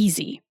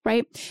easy,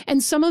 right?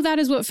 And some of that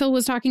is what Phil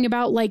was talking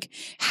about, like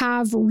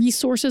have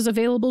resources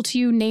available to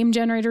you, name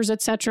generators,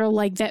 etc.,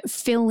 like that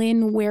fill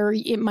in where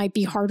it might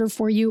be harder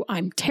for you.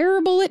 I'm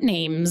terrible at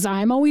names.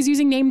 I'm always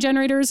using name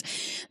generators.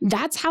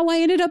 That's how I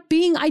ended up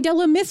being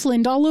Idella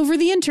Mifflin all over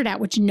the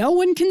internet, which no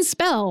one can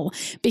spell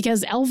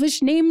because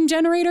Elvish name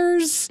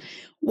generators,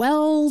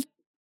 well,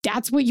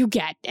 that's what you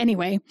get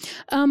anyway.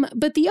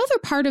 But the other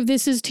part of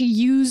this is to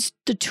use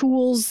the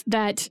tools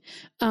that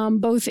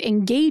both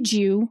engage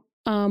you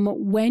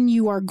when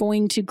you are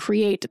going to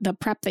create the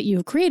prep that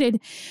you've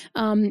created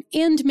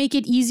and make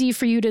it easy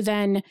for you to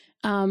then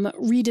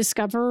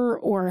rediscover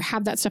or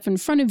have that stuff in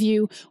front of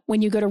you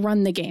when you go to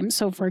run the game.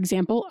 So for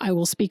example, I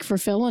will speak for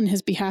Phil on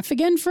his behalf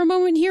again for a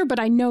moment here, but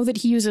I know that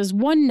he uses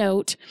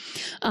OneNote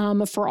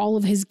for all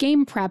of his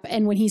game prep.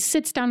 And when he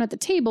sits down at the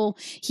table,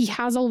 he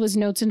has all of his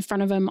notes in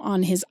front of him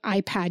on his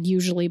iPad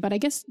usually. But I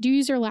guess, do you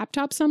use your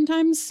laptop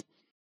sometimes?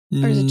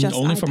 Or is it just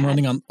only from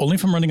running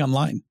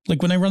online?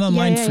 Like when I run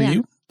online for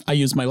you, I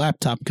use my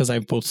laptop because I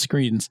have both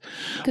screens.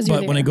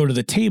 But when I go to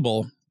the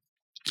table,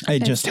 I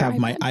just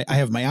have I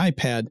have my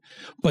iPad,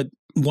 but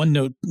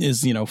OneNote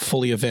is,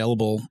 fully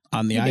available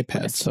on the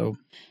iPad. So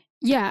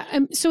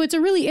so it's a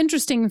really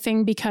interesting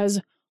thing because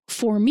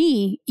for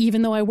me,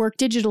 even though I work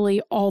digitally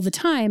all the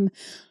time,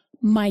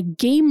 my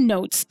game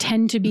notes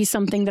tend to be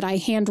something that I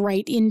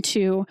handwrite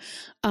into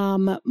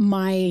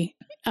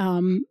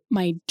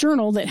my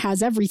journal that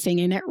has everything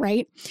in it,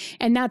 right?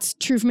 And that's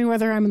true for me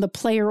whether I'm the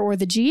player or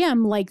the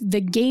GM. Like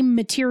the game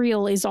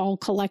material is all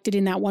collected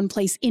in that one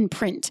place in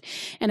print.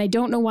 And I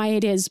don't know why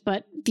it is,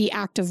 but the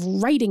act of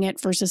writing it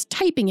versus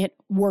typing it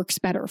works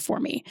better for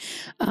me.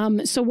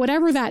 So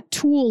whatever that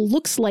tool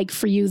looks like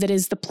for you, that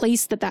is the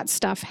place that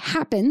stuff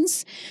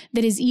happens,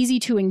 that is easy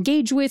to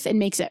engage with and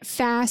makes it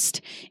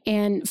fast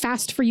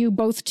for you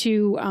both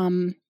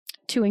to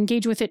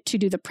engage with it, to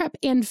do the prep,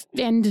 and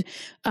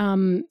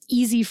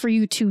easy for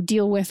you to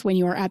deal with when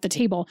you are at the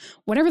table.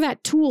 Whatever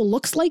that tool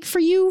looks like for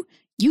you,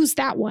 use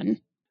that one.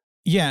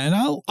 Yeah, and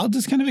I'll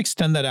just kind of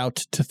extend that out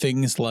to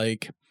things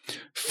like,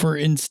 for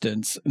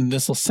instance, and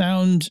this will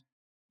sound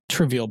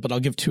trivial, but I'll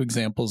give 2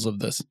 examples of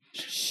this.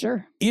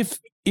 Sure. If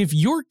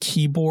your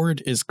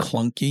keyboard is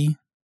clunky,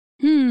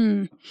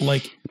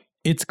 like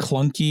it's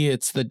clunky,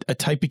 it's a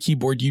type of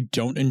keyboard you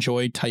don't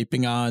enjoy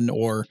typing on,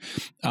 or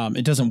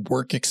it doesn't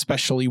work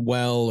especially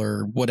well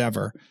or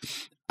whatever,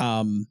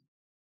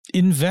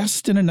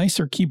 invest in a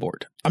nicer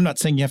keyboard. I'm not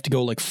saying you have to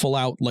go like full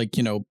out, like,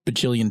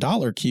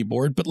 $bajillion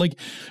keyboard, but like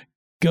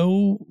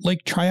go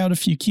like try out a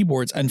few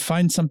keyboards and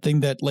find something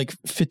that like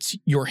fits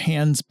your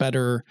hands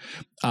better,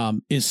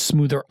 is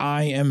smoother.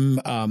 You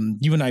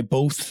and I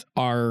both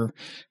are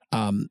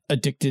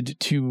addicted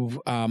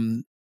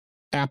to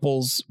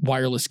Apple's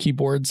wireless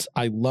keyboards.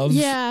 I love,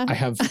 I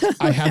have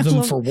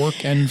them for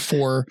work and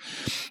for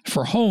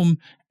home.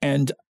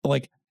 And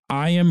like,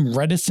 I am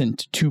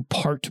reticent to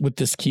part with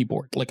this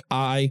keyboard. Like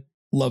I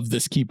love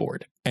this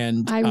keyboard,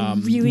 and I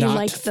really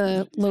like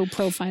the low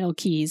profile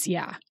keys.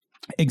 Yeah,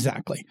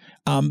 exactly.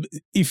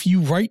 If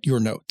you write your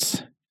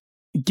notes,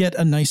 get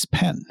a nice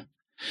pen.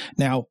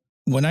 Now,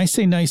 when I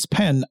say nice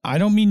pen, I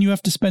don't mean you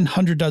have to spend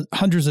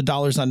hundreds of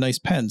dollars on nice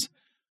pens.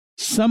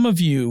 Some of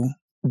you,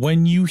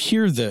 when you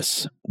hear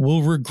this,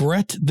 will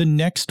regret the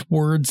next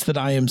words that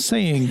I am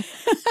saying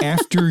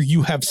after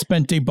you have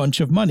spent a bunch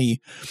of money.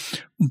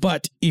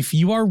 But if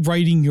you are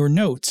writing your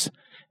notes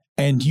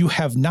and you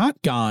have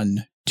not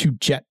gone to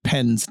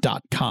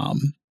jetpens.com,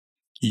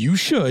 you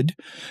should,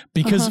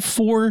 because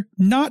for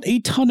not a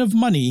ton of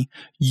money,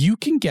 you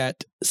can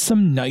get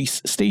some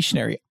nice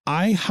stationery.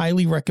 I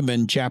highly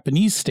recommend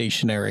Japanese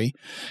stationery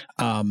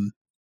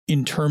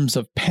in terms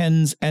of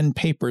pens and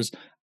papers.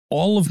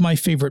 All of my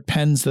favorite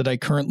pens that I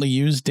currently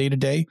use day to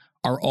day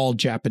are all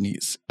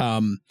Japanese.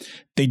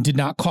 They did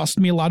not cost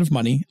me a lot of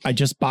money. I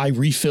just buy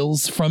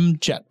refills from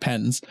Jet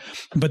Pens,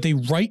 but they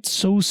write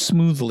so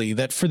smoothly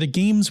that for the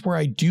games where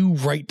I do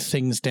write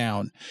things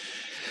down,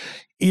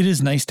 it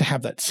is nice to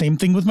have that. Same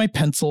thing with my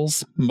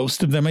pencils.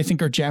 Most of them I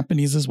think are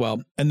Japanese as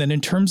well. And then in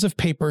terms of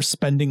paper,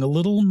 spending a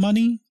little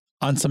money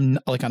on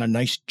on a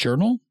nice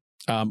journal,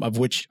 of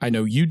which I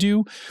know you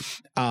do,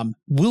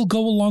 will go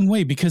a long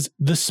way, because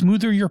the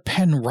smoother your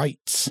pen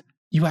writes,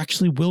 you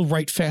actually will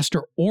write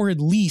faster, or at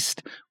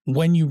least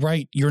when you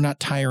write, you're not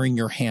tiring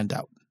your hand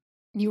out.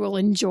 You will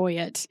enjoy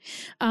it.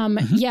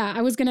 Yeah,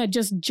 I was going to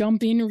just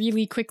jump in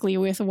really quickly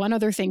with one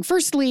other thing.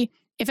 Firstly,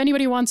 if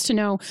anybody wants to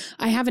know,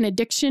 I have an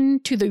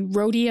addiction to the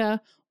Rhodia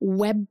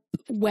web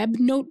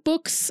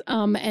notebooks.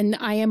 And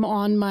I am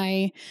on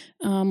my,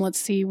 let's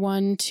see,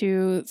 1,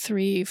 2,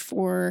 3,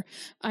 4.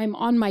 I'm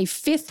on my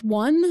 5th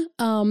one.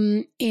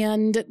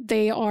 And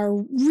they are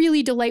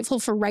really delightful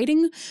for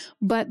writing.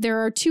 But there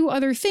are 2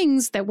 other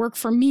things that work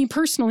for me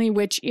personally,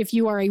 which if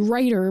you are a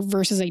writer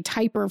versus a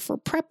typer for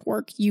prep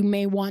work, you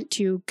may want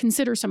to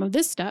consider some of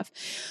this stuff.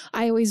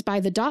 I always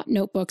buy the dot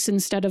notebooks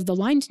instead of the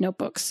lined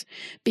notebooks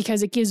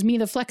because it gives me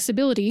the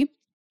flexibility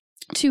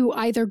to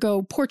either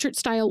go portrait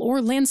style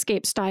or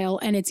landscape style,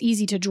 and it's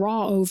easy to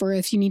draw over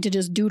if you need to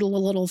just doodle a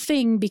little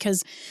thing,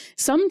 because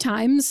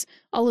sometimes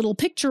a little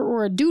picture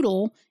or a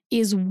doodle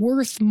is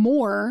worth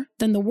more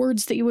than the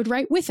words that you would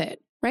write with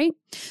it, right?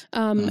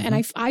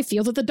 And I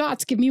feel that the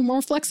dots give me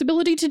more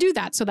flexibility to do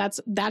that. So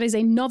that is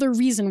another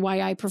reason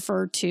why I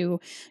prefer to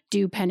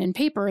do pen and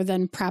paper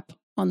than prep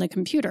on the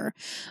computer.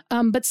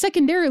 But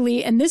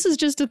secondarily, and this is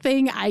just a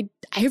thing, I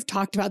have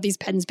talked about these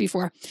pens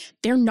before.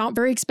 They're not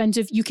very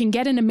expensive. You can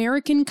get an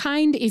American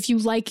kind if you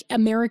like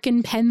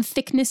American pen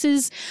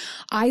thicknesses.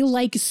 I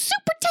like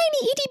super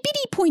tiny itty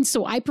bitty points,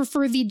 so I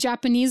prefer the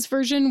Japanese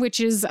version,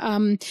 which is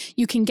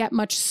you can get a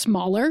much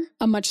smaller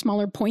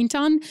point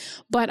on.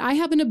 But I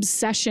have an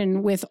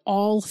obsession with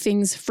all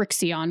things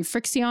Frixion.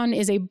 Frixion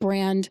is a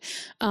brand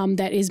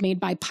that is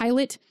made by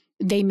Pilot.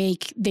 They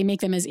make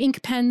them as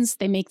ink pens.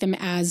 They make them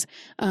as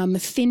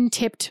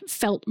thin-tipped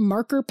felt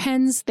marker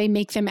pens. They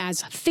make them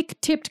as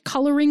thick-tipped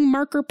coloring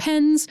marker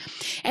pens.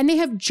 And they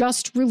have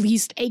just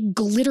released a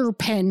glitter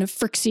pen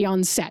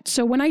Frixion set.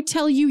 So when I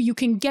tell you you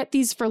can get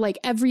these for like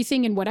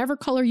everything in whatever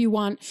color you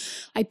want,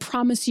 I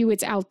promise you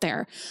it's out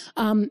there.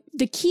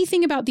 The key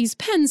thing about these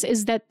pens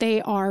is that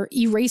they are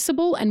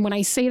erasable. And when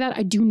I say that,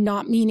 I do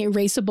not mean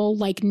erasable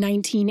like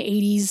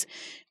 1980s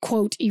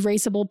quote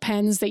erasable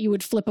pens that you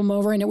would flip them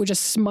over and it would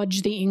just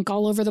smudge the ink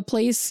all over the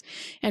place.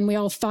 And we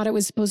all thought it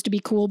was supposed to be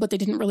cool, but they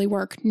didn't really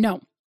work. No.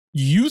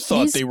 You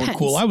thought they were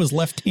cool. I was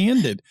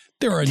left-handed.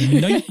 They're a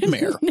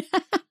nightmare.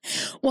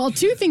 Well,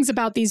 2 things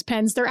about these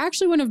pens. They're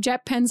actually one of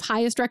JetPen's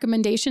highest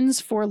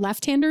recommendations for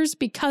left-handers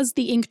because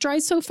the ink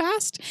dries so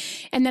fast.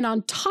 And then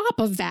on top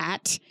of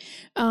that,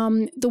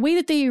 the way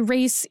that they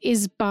erase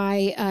is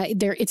by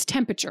its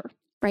temperature,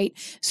 right?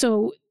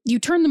 So you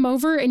turn them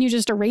over and you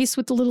just erase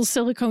with the little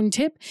silicone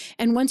tip.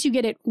 And once you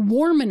get it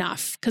warm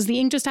enough, because the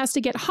ink just has to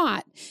get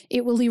hot,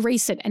 it will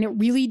erase it. And it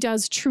really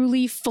does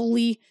truly,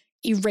 fully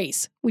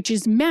erase, which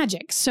is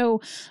magic. So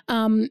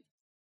I'm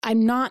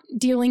not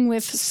dealing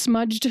with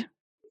smudged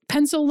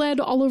pencil lead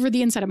all over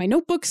the inside of my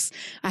notebooks.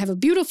 I have a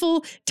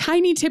beautiful,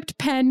 tiny tipped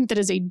pen that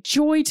is a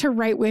joy to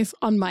write with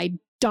on my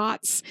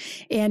dots.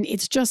 And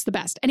it's just the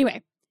best.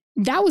 Anyway.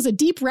 That was a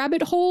deep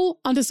rabbit hole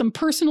onto some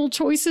personal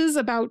choices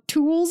about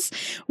tools.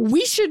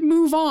 We should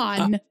move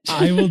on.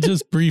 I will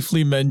just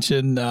briefly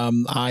mention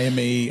I am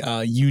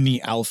a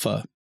Uni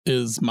Alpha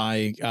is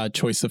my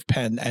choice of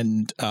pen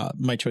and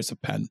my choice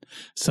of pen.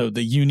 So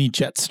the Uni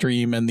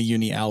Jetstream and the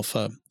Uni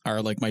Alpha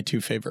are like my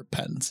 2 favorite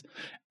pens.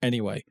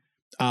 Anyway,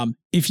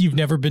 if you've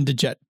never been to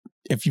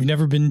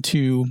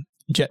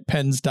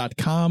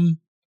jetpens.com,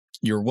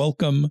 you're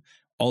welcome.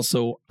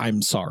 Also,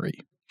 I'm sorry.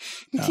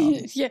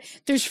 Yeah,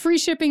 there's free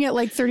shipping at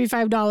like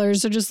 $35.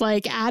 So just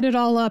like add it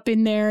all up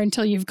in there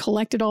until you've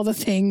collected all the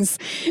things.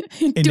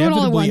 Do it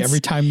all at once.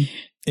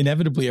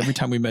 Inevitably, every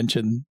time we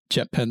mention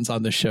JetPens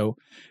on the show,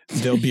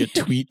 there'll be a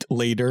tweet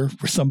later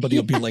where somebody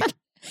will be like,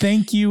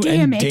 "Thank you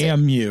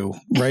damn you,"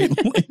 right?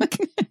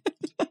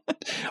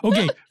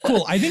 Okay,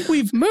 cool. I think we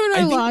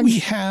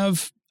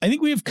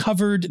have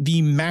covered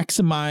the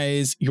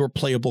maximize your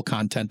playable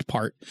content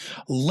part.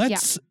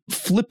 Let's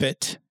flip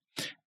it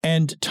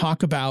and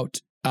talk about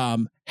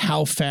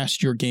how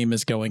fast your game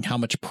is going, how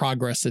much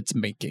progress it's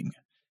making,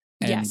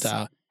 and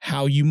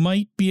how you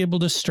might be able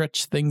to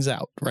stretch things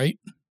out, right?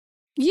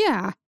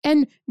 Yeah.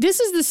 And this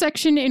is the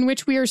section in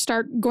which we are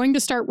going to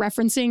start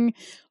referencing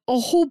a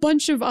whole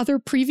bunch of other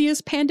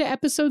previous Panda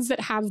episodes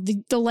that have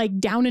the like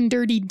down and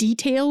dirty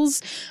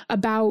details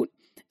about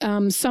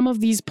some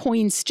of these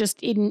points,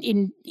 just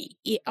in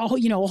a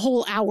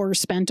whole hour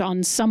spent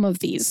on some of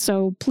these.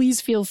 So please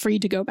feel free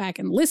to go back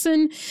and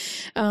listen.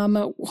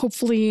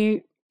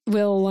 Hopefully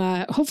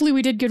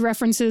we did good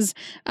references.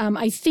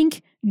 I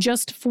think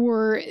just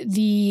for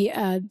the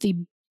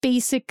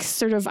basic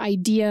sort of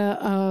idea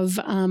of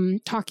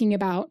talking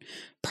about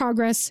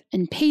progress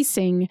and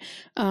pacing,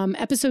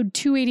 episode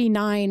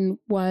 289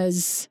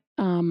 was,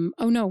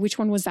 which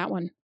one was that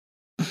one?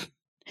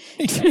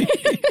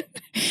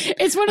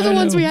 It's one of the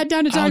ones we had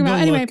down to talk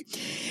about. Anyway,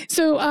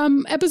 so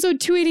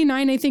episode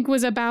 289, I think,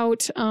 was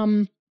about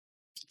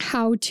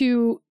how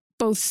to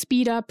both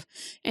speed up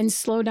and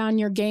slow down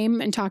your game,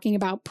 and talking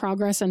about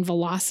progress and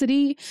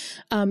velocity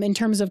in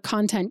terms of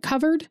content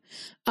covered.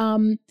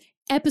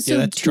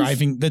 Episode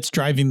that's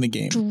driving the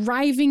game.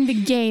 Driving the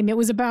game. It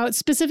was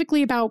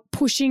specifically about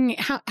pushing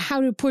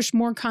how to push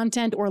more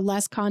content or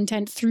less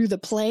content through the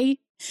play.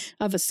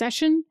 of a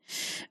session.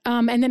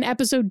 And then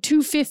episode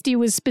 250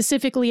 was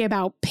specifically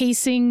about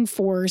pacing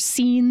for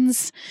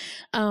scenes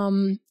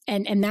and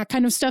that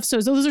kind of stuff.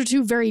 So those are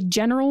two very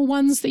general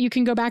ones that you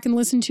can go back and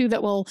listen to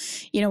that will,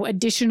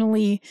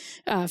 additionally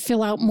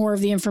fill out more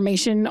of the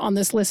information on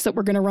this list that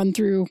we're going to run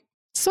through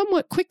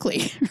somewhat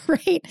quickly,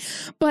 right?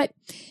 But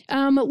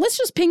let's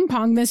just ping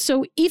pong this.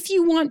 So if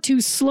you want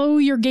to slow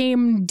your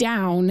game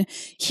down,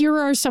 here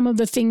are some of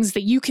the things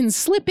that you can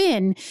slip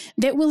in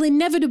that will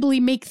inevitably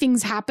make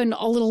things happen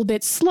a little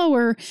bit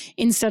slower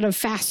instead of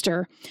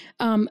faster.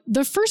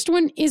 The first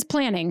one is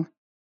planning.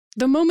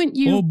 The moment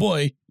you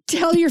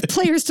tell your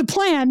players to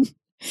plan,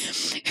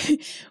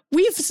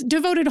 we've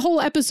devoted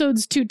whole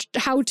episodes to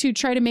how to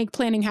try to make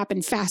planning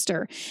happen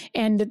faster.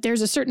 And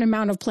there's a certain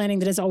amount of planning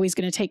that is always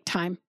going to take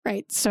time,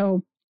 right?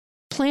 So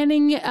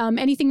planning,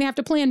 anything they have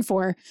to plan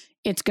for,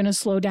 it's going to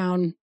slow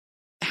down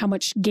how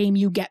much game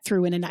you get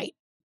through in a night.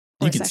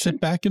 You can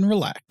sit back and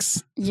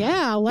relax.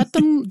 Yeah, let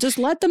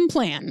them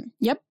plan.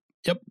 Yep.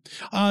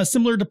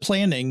 Similar to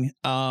planning,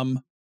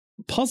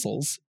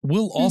 puzzles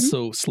will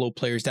also slow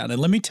players down.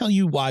 And let me tell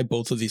you why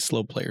both of these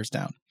slow players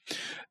down.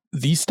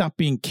 These stop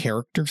being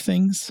character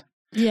things.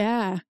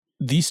 Yeah.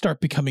 These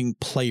start becoming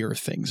player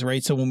things,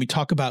 right? So when we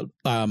talk about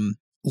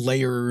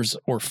layers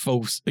or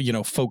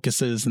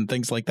focuses and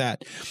things like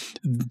that,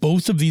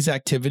 both of these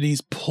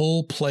activities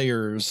pull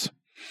players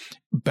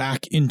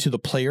back into the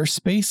player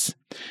space,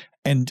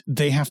 and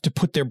they have to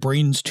put their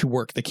brains to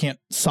work. They can't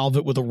solve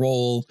it with a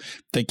roll.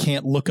 They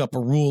can't look up a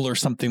rule or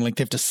something. Like,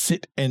 they have to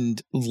sit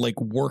and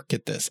work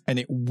at this, and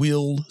it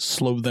will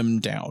slow them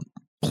down.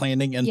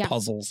 Planning and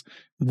puzzles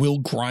will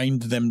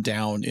grind them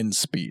down in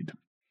speed.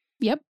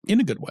 Yep. In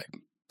a good way.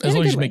 As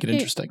long as you make it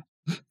interesting.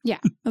 Yeah.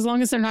 As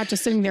long as they're not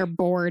just sitting there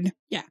bored.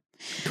 Yeah.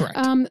 Correct.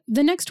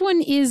 The next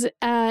one is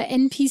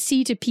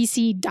NPC to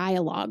PC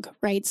dialogue,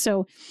 right?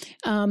 So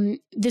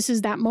this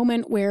is that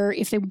moment where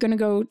if they're going to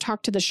go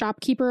talk to the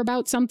shopkeeper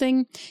about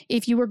something,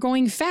 if you were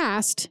going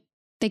fast,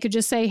 they could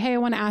just say, hey, I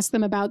want to ask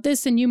them about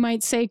this. And you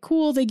might say,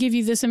 cool, they give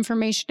you this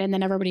information, and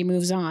then everybody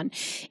moves on.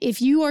 If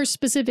you are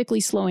specifically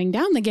slowing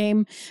down the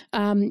game,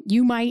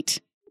 you might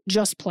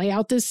just play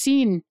out this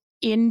scene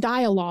in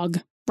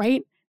dialogue,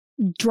 right?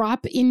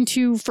 Drop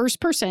into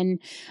first person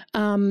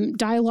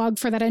dialogue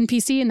for that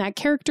NPC and that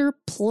character,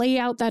 play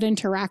out that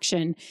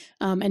interaction,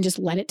 and just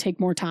let it take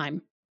more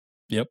time.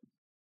 Yep.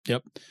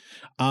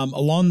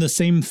 Along the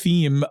same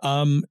theme,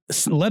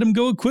 let them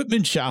go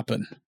equipment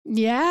shopping.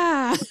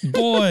 Yeah.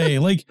 Boy,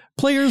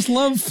 players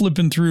love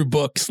flipping through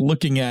books,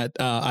 looking at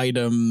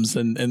items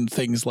and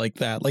things like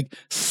that.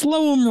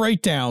 Slow them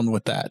right down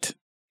with that.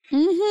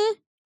 Mm-hmm.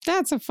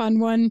 That's a fun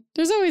one.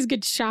 There's always a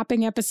good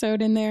shopping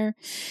episode in there.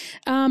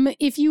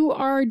 If you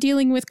are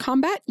dealing with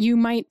combat, you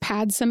might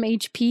pad some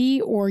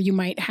HP, or you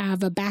might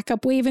have a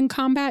backup wave in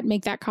combat,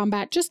 make that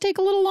combat just take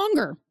a little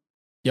longer.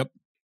 Yep.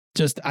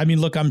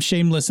 Look, I'm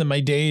shameless in my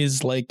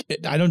days.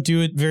 I don't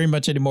do it very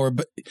much anymore,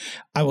 but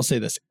I will say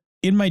this.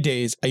 In my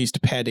days, I used to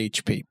pad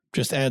HP,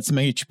 just add some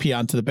HP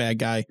onto the bad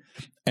guy,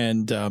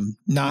 and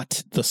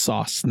not the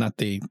sauce, not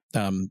the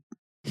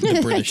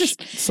British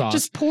sauce.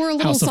 Just pour a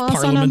little House sauce of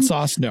Parliament on him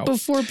sauce. No,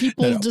 before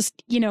people just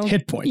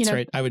hit points.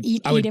 Right? I would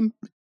eat him.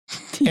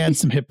 add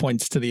some hit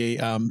points to the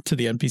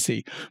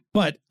NPC.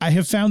 But I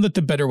have found that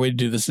the better way to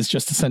do this is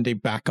just to send a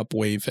backup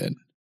wave in.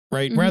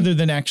 Right. Mm-hmm. Rather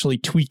than actually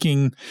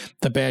tweaking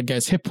the bad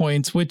guy's hit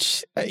points,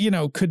 which,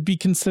 could be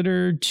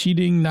considered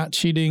cheating, not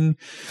cheating,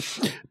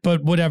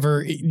 but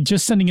whatever.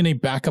 Just sending in a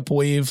backup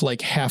wave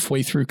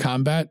halfway through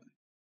combat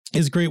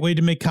is a great way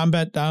to make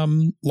combat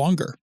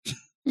longer.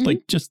 Mm-hmm.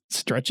 Just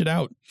stretch it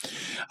out.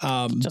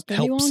 Just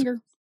maybe longer.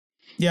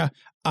 Yeah.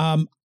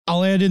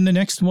 I'll add in the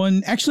next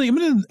one. Actually,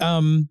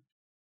 I'm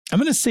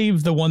gonna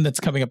save the one that's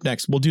coming up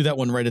next. We'll do that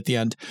one right at the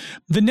end.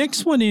 The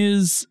next one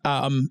is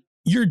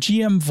your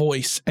GM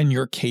voice and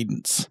your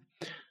cadence.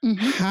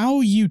 Mm-hmm.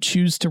 How you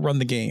choose to run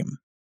the game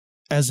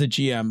as a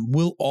GM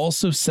will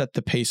also set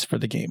the pace for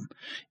the game.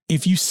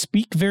 If you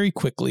speak very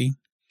quickly,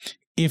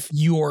 if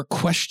your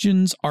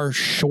questions are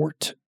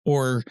short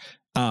or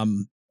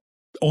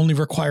only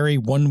require a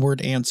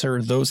one-word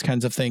answer, those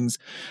kinds of things,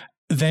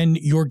 then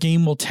your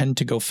game will tend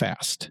to go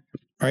fast.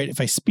 Right?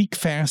 If I speak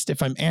fast,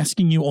 if I'm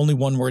asking you only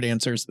one-word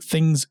answers,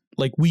 things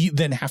we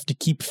then have to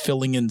keep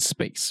filling in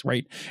space,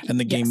 right? And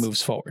the game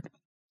moves forward.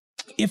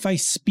 If I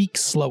speak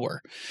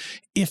slower,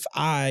 if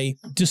I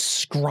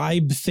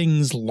describe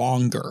things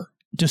longer,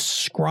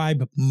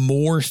 describe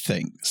more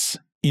things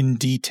in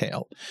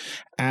detail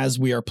as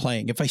we are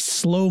playing, if I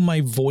slow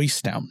my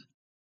voice down,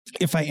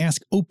 if I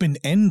ask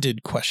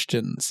open-ended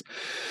questions,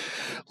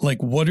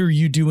 what are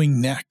you doing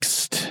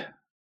next?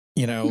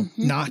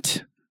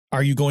 Not,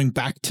 are you going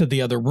back to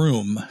the other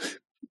room?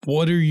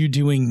 What are you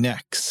doing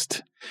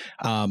next?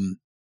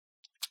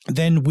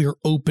 Then we're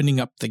opening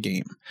up the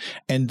game,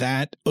 and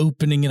that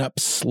opening it up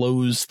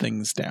slows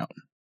things down.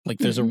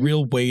 There's a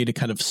real way to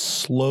kind of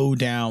slow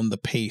down the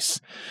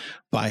pace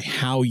by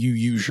how you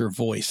use your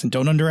voice, and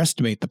don't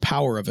underestimate the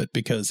power of it,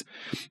 because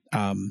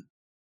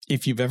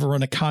if you've ever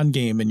run a con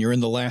game and you're in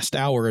the last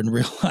hour and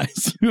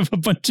realize you have a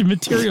bunch of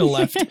material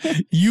left,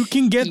 you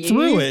can get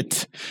through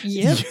it.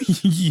 Yep.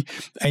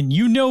 And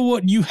you know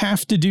what you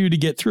have to do to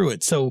get through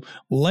it. So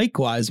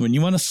likewise, when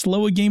you want to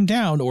slow a game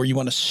down or you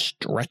want to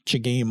stretch a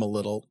game a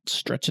little,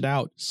 stretch it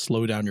out,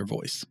 slow down your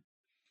voice.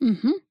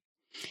 Mm-hmm.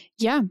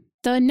 Yeah.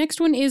 The next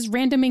one is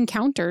random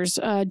encounters.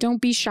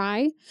 Don't be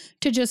shy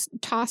to just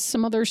toss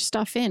some other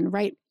stuff in,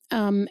 right?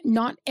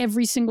 Not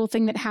every single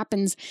thing that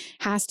happens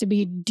has to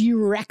be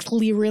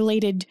directly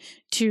related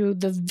to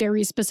the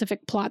very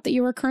specific plot that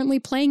you are currently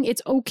playing.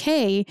 It's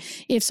okay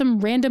if some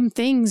random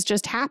things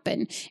just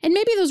happen. And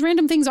maybe those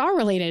random things are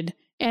related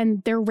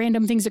and they're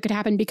random things that could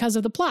happen because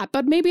of the plot,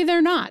 but maybe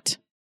they're not.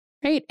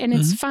 Right. And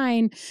it's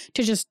fine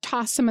to just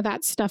toss some of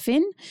that stuff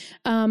in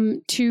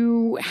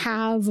to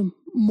have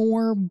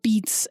more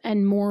beats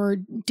and more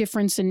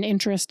difference in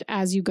interest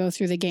as you go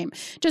through the game.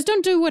 Just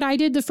don't do what I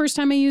did the first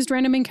time I used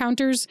random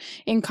encounters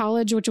in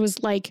college, which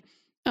was like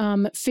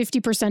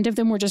 50% of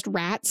them were just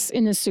rats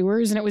in the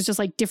sewers. And it was just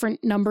like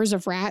different numbers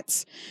of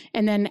rats.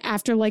 And then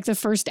after like the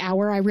first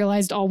hour, I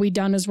realized all we'd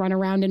done is run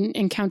around and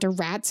encounter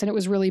rats. And it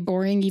was really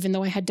boring, even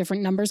though I had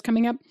different numbers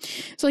coming up.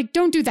 So like,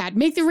 don't do that.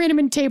 Make the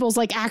random tables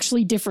like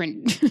actually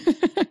different.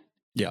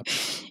 Yeah.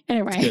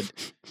 Anyway.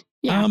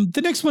 Yeah.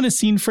 The next one is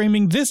scene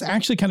framing. This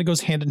actually kind of goes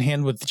hand in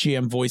hand with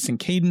GM voice and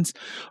cadence,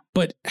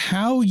 but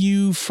how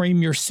you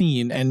frame your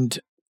scene, and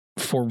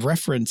for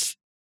reference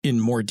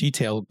in more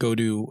detail, go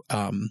to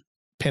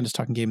Pandas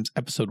Talking Games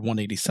episode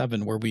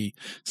 187, where we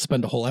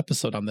spend a whole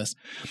episode on this.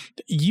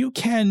 You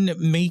can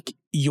make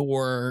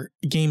your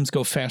games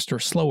go faster or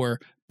slower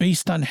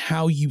based on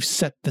how you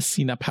set the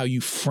scene up, how you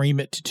frame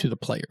it to the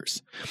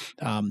players.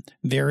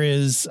 There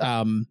is...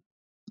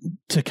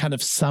 to kind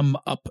of sum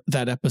up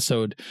that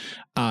episode,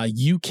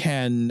 you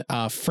can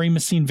frame a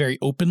scene very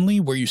openly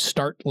where you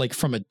start like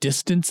from a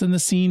distance in the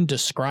scene,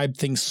 describe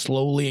things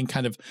slowly and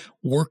kind of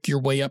work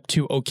your way up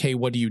to, okay,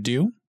 what do you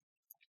do?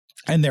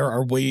 And there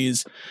are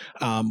ways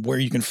where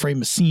you can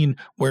frame a scene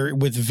where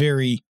with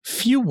very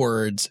few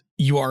words,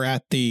 you are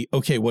at the,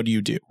 okay, what do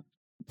you do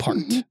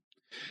part.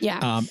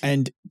 Yeah.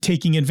 And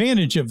taking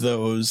advantage of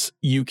those,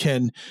 you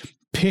can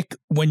pick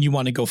when you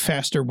want to go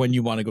faster, when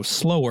you want to go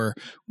slower,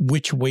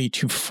 which way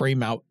to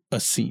frame out a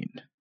scene.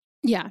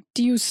 Yeah.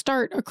 Do you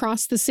start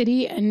across the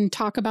city and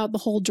talk about the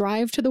whole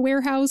drive to the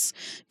warehouse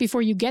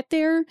before you get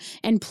there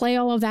and play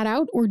all of that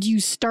out? Or do you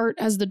start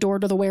as the door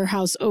to the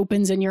warehouse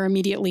opens and you're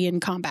immediately in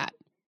combat?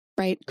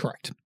 Right?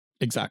 Correct.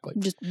 Exactly.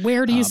 Just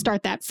where do you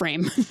start that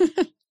frame?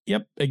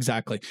 Yep,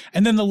 exactly.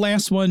 And then the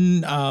last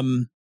one,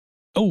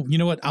 oh, you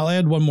know what? I'll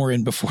add one more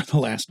in before the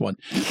last one.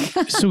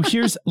 So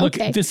here's, look,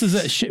 Okay. This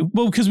is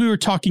well, because we were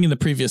talking in the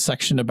previous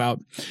section about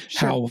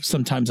how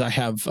sometimes I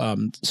have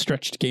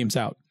stretched games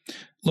out.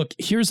 Look,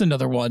 here's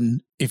another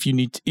one. If you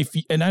need,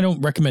 and I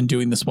don't recommend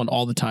doing this one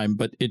all the time,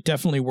 but it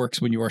definitely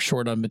works when you are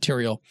short on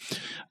material.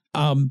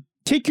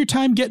 Take your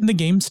time getting the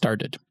game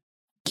started.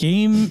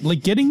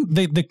 Like getting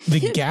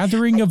the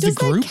gathering of the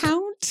group. Does that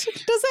count?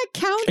 Does that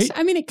count?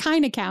 I mean, it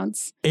kind of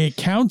counts. It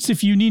counts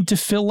if you need to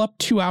fill up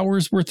 2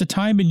 hours worth of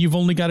time and you've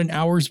only got an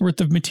hour's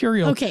worth of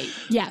material. Okay.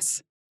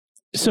 Yes.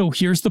 So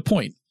here's the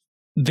point.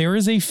 There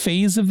is a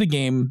phase of the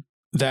game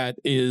that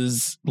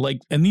is like,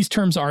 and these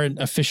terms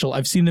aren't official.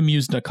 I've seen them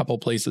used in a couple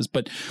places,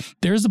 but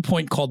there's a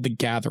point called the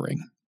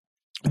gathering,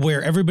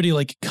 where everybody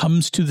like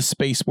comes to the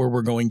space where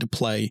we're going to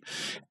play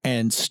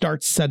and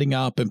starts setting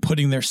up and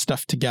putting their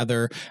stuff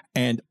together.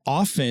 And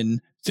often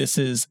this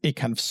is a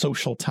kind of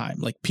social time.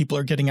 Like people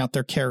are getting out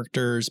their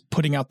characters,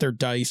 putting out their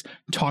dice,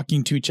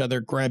 talking to each other,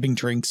 grabbing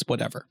drinks,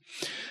 whatever.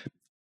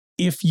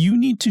 If you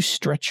need to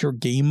stretch your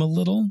game a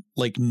little,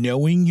 like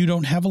knowing you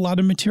don't have a lot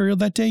of material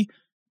that day,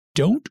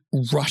 don't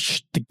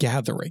rush the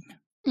gathering.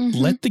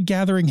 Let the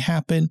gathering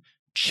happen.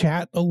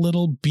 Chat a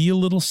little, be a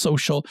little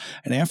social,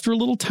 and after a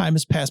little time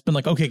has passed, been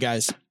like, okay,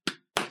 guys,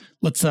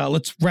 let's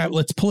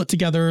pull it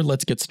together.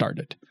 Let's get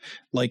started.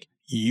 Like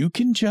you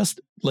can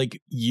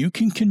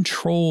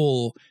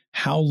control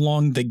how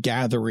long the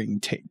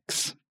gathering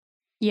takes.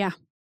 Yeah.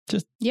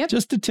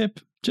 Just a tip.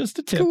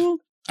 Cool.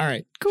 All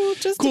right. Cool.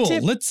 Just cool. a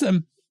tip. Let's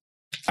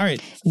all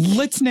right.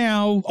 Let's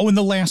now. Oh, and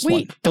the last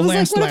one. The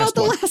last one.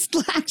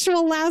 The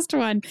actual last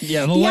one?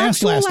 Yeah, the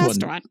last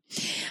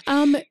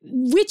one.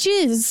 Which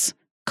is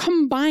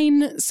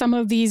combine some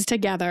of these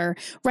together,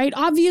 right?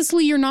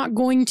 Obviously, you're not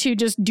going to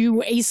just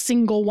do a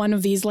single one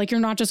of these. Like you're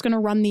not just going to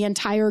run the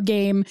entire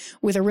game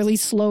with a really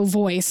slow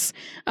voice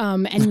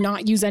and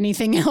not use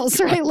anything else,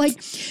 right?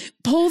 Like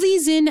pull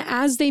these in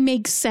as they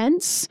make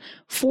sense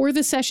for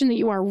the session that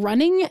you are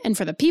running and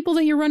for the people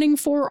that you're running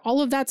for,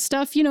 all of that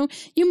stuff. You know,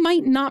 you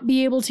might not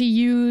be able to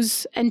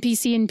use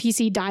NPC and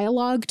PC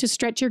dialogue to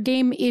stretch your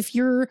game if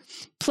your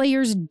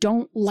players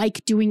don't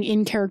like doing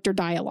in-character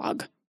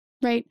dialogue,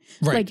 right?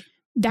 Like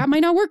that might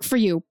not work for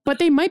you, but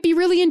they might be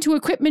really into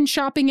equipment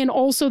shopping and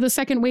also the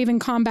second wave in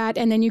combat.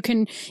 And then you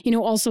can,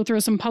 also throw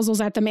some puzzles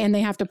at them and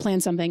they have to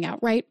plan something out,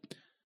 right?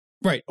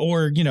 Right.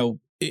 Or, do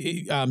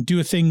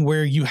a thing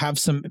where you have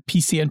some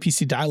PC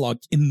NPC dialogue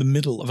in the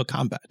middle of a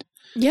combat.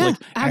 Yeah, like,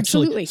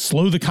 absolutely. actually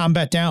slow the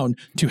combat down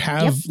to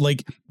have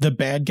like the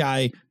bad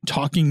guy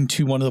talking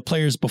to one of the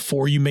players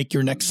before you make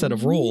your next set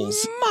of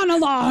rolls.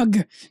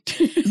 Monologue.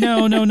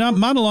 No, not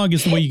monologue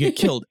is the way you get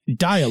killed.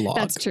 Dialogue.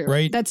 That's true.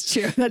 Right? That's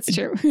true. That's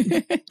true.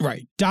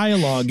 Right.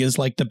 Dialogue is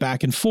like the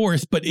back and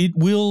forth, but it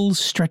will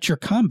stretch your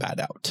combat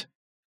out.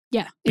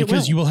 Yeah.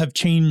 Because you will have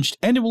changed,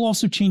 and it will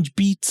also change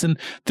beats, and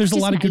there's a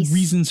lot of good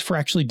reasons for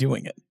actually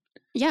doing it.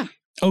 Yeah.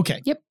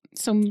 Okay. Yep.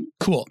 So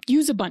cool.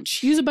 Use a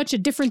bunch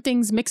of different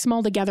things, mix them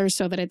all together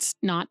so that it's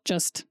not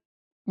just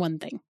one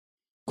thing.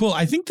 Cool.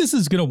 I think this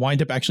is going to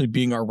wind up actually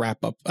being our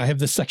wrap up. I have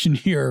this section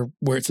here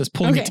where it says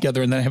pulling it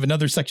together, and then I have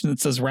another section that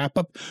says wrap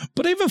up.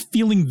 But I have a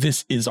feeling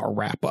this is our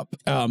wrap up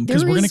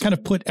because we're going to kind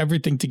of put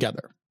everything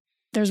together.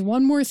 There's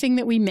one more thing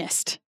that we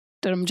missed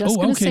that I'm just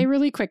going to say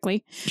really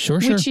quickly. Sure.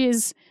 Which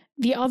is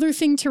the other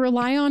thing to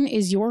rely on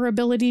is your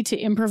ability to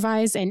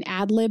improvise and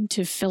ad lib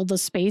to fill the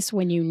space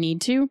when you need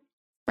to.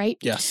 Right?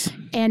 Yes.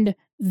 And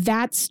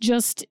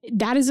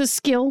that is a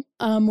skill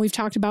we've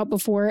talked about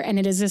before, and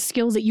it is a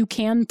skill that you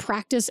can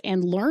practice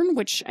and learn,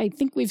 which I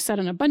think we've said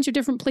in a bunch of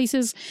different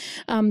places.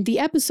 The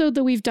episode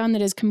that we've done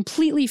that is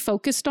completely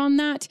focused on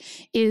that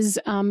is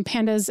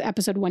Panda's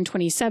episode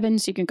 127,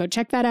 so you can go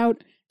check that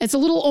out. It's a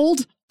little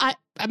old.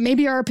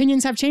 Maybe our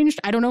opinions have changed.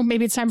 I don't know.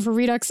 Maybe it's time for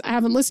Redux. I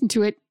haven't listened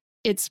to it.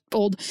 It's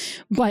old,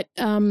 but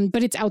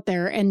it's out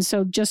there. And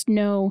so just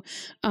know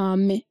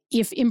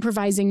if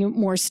improvising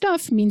more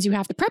stuff means you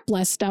have to prep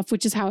less stuff,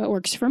 which is how it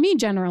works for me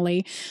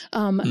generally,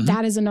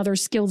 that is another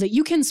skill that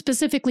you can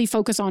specifically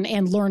focus on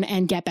and learn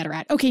and get better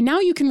at. Okay, now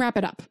you can wrap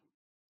it up.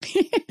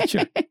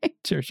 Sure.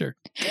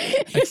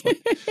 Excellent.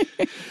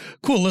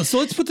 Cool. So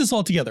let's put this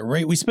all together,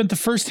 right? We spent the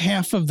first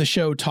half of the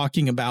show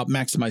talking about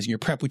maximizing your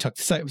prep. We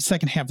talked the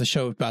second half of the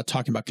show about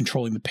talking about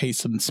controlling the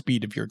pace and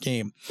speed of your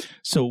game.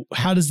 So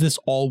how does this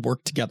all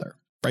work together,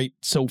 right?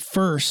 So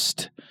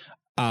first,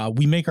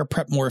 we make our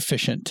prep more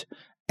efficient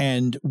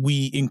and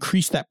we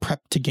increase that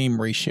prep to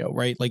game ratio,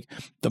 right? Like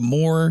the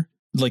more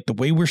like the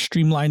way we're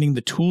streamlining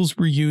the tools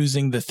we're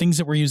using, the things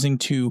that we're using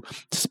to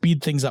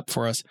speed things up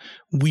for us,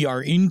 we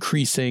are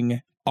increasing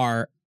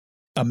our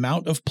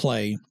amount of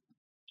play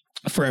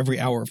for every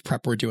hour of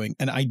prep we're doing.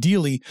 And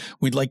ideally,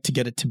 we'd like to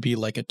get it to be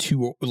like a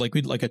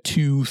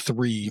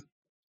 2-3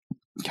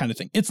 kind of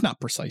thing. It's not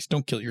precise.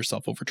 Don't kill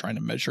yourself over trying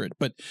to measure it.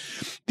 But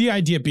the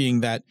idea being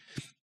that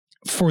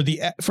for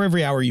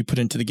every hour you put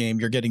into the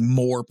game, you're getting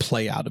more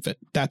play out of it.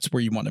 That's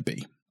where you want to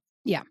be.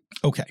 Yeah.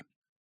 Okay.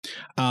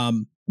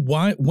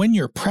 When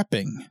you're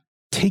prepping,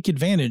 take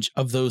advantage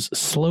of those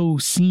slow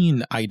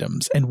scene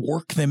items and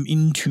work them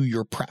into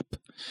your prep.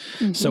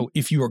 Mm-hmm. So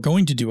if you are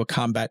going to do a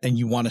combat and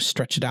you want to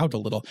stretch it out a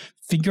little,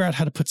 figure out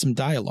how to put some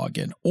dialogue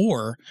in,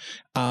 or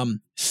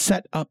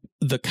set up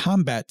the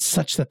combat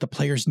such that the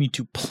players need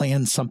to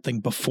plan something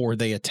before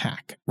they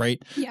attack,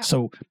 right? Yeah.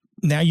 So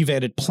now you've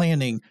added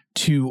planning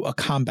to a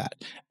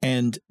combat,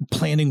 and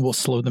planning will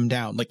slow them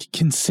down. Like,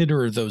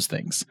 consider those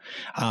things.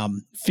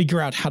 Figure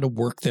out how to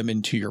work them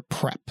into your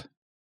prep.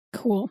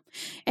 Cool.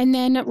 And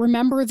then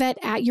remember that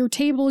at your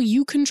table,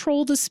 you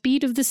control the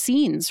speed of the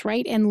scenes,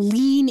 right? And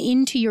lean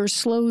into your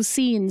slow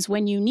scenes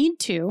when you need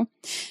to,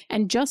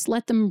 and just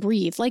let them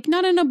breathe. Like,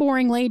 not in a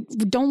boring way.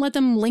 Don't let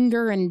them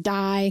linger and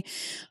die.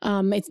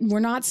 We're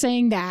not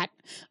saying that.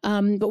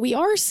 But we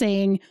are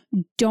saying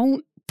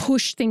don't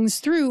push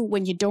things through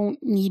when you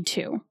don't need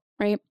to,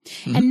 right?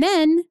 Mm-hmm. And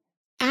then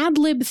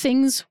ad-lib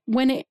things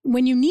when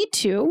you need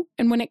to,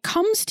 and when it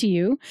comes to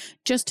you,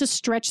 just to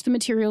stretch the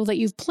material that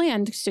you've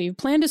planned. So you've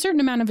planned a certain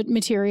amount of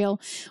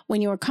material.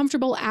 When you're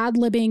comfortable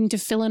ad-libbing to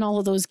fill in all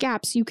of those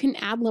gaps, you can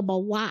ad-lib a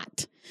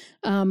lot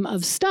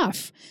of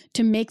stuff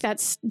to make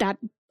that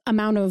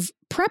amount of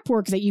prep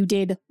work that you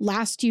did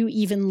last you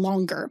even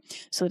longer.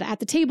 So that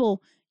at the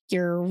table,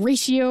 your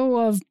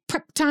ratio of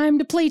prep time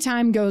to play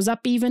time goes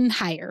up even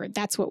higher.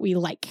 That's what we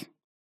like.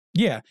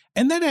 Yeah.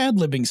 And that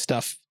ad-libbing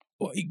stuff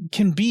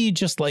can be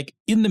just like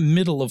in the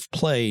middle of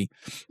play,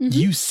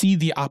 you see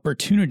the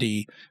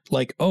opportunity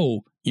like,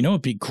 oh,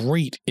 what'd be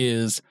great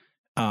is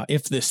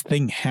if this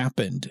thing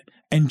happened,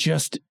 and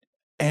just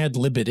ad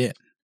lib it in,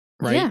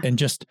 right? Yeah. And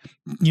just,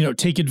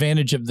 take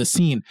advantage of the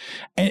scene.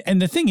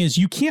 And the thing is,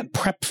 you can't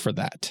prep for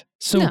that.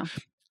 So,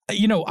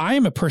 I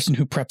am a person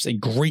who preps a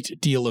great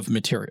deal of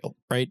material,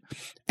 right?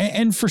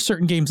 And for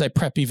certain games, I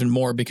prep even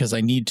more because I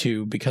need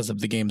to, because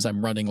of the games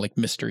I'm running, like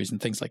mysteries and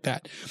things like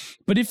that.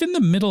 But if in the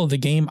middle of the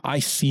game, I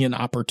see an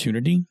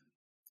opportunity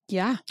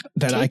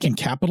that I can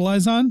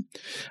capitalize on,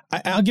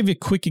 I'll give you a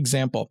quick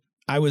example.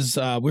 We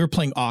were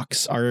playing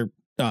Ox, our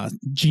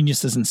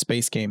Geniuses in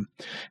Space game,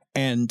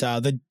 and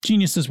the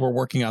Geniuses were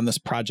working on this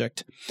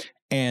project,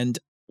 and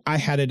I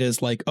had it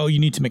as like, oh, you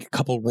need to make a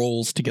couple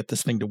rolls to get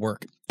this thing to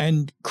work.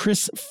 And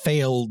Chris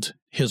failed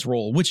his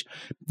roll, which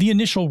the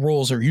initial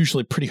rolls are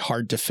usually pretty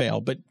hard to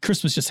fail, but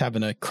Chris was just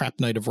having a crap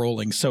night of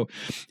rolling. So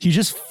he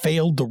just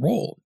failed the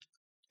roll,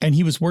 and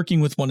he was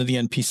working with one of the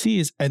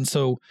NPCs. And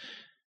so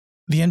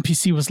the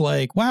NPC was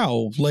like,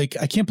 wow, like,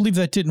 I can't believe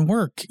that didn't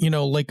work.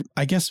 Like,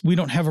 I guess we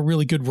don't have a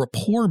really good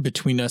rapport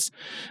between us.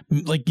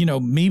 Like,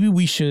 maybe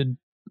we should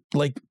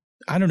like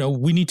I don't know,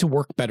 we need to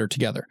work better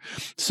together.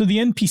 So the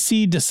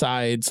NPC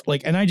decides,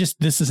 like, and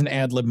this is an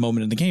ad lib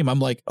moment in the game. I'm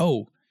like,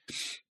 oh,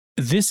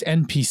 this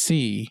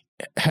NPC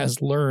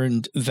has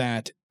learned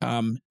that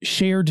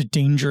shared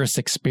dangerous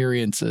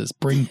experiences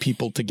bring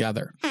people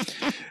together.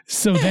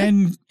 So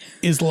then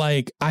is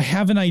like, I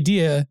have an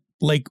idea,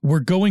 like we're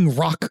going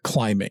rock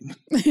climbing,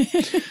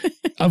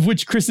 of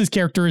which Chris's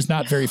character is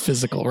not very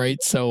physical,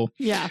 right? So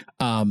yeah.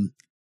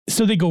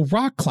 So they go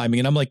rock climbing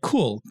and I'm like,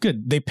 cool,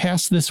 good. They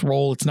pass this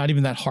roll. It's not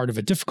even that hard of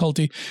a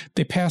difficulty.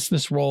 They pass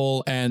this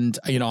roll and,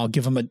 I'll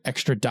give him an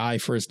extra die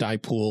for his die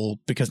pool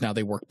because now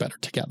they work better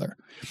together.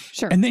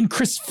 Sure. And then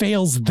Chris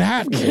fails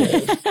that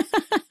roll.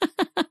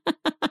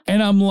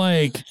 And I'm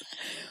like,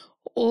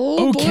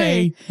 oh,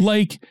 okay, boy.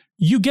 like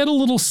you get a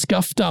little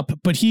scuffed up,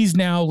 but he's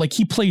now like,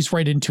 he plays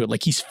right into it.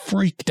 Like he's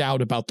freaked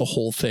out about the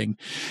whole thing.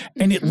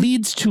 And it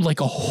leads to like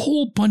a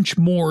whole bunch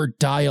more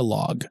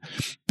dialogue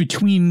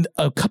between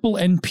a couple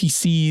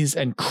NPCs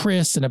and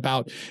Chris and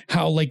about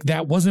how like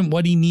that wasn't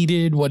what he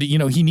needed,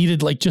 he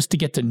needed like just to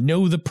get to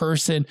know the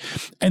person.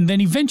 And then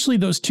eventually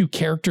those two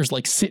characters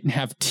like sit and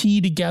have tea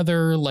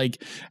together,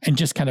 like, and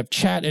just kind of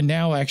chat. And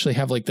now I actually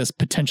have like this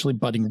potentially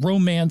budding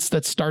romance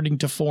that's starting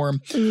to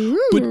form.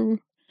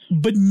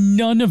 But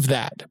none of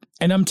that.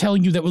 And I'm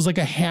telling you, that was like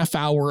a half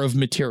hour of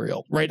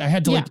material, right? I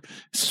had to like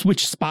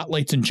switch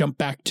spotlights and jump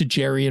back to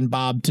Jerry and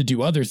Bob to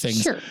do other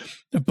things. Sure.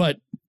 But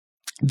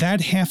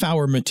that half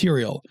hour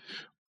material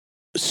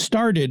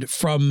started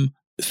from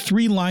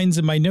 3 lines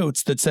in my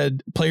notes that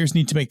said players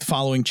need to make the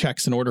following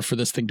checks in order for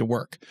this thing to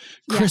work.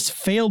 Chris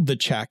failed the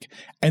check.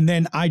 And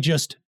then I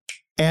just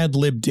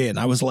ad-libbed in.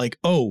 I was like,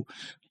 oh,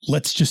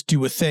 let's just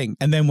do a thing.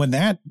 And then when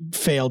that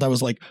failed, I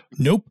was like,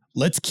 nope,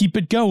 let's keep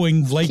it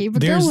going. Like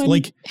there's going.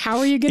 Like, how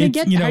are you going to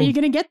get, how are you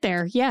going to get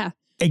there? Yeah,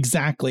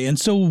 exactly. And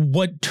so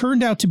what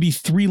turned out to be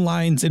 3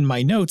 lines in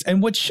my notes and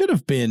what should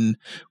have been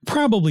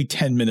probably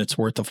 10 minutes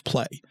worth of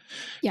play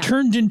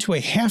turned into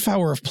a half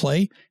hour of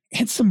play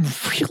and some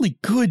really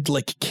good,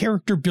 like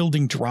character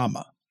building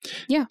drama.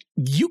 Yeah.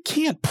 You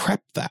can't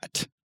prep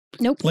that.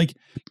 Nope. Like,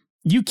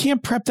 you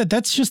can't prep that.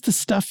 That's just the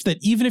stuff that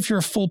even if you're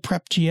a full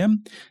prep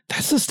GM,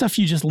 that's the stuff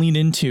you just lean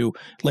into.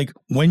 Like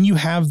when you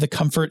have the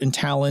comfort and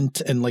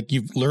talent and like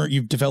you've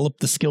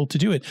developed the skill to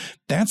do it,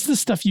 that's the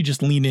stuff you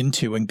just lean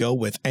into and go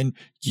with. And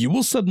you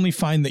will suddenly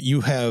find that you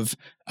have,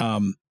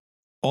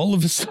 all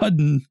of a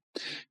sudden,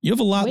 you have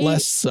a lot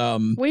less.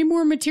 Way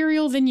more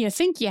material than you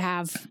think you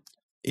have.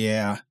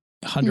 Yeah,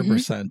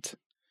 100%.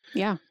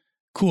 Yeah.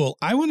 Cool.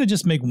 I want to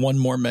just make one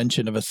more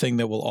mention of a thing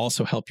that will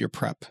also help your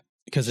prep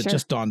because it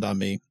just dawned on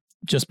me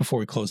just before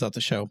we close out the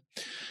show.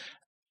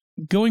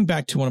 Going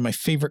back to one of my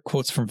favorite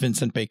quotes from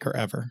Vincent Baker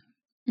ever.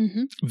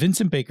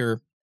 Vincent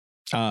Baker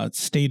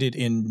stated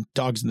in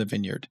Dogs in the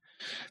Vineyard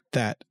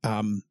that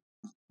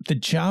the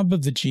job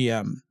of the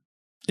GM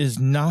is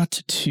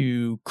not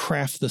to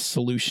craft the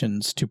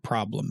solutions to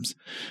problems,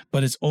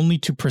 but it's only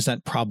to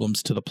present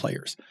problems to the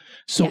players.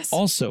 So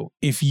also,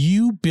 if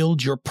you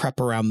build your prep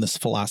around this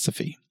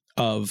philosophy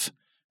of,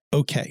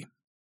 okay,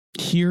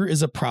 here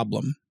is a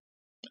problem.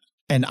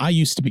 And I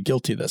used to be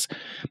guilty of this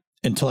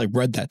until I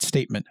read that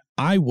statement.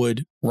 I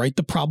would write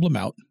the problem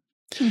out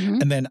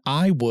and then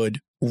I would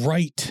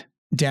write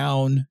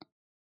down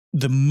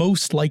the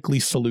most likely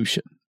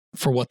solution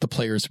for what the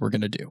players were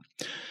going to do.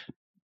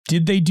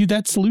 Did they do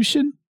that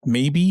solution?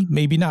 Maybe,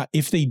 maybe not.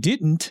 If they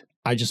didn't,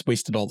 I just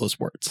wasted all those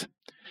words.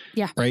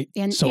 Yeah. Right.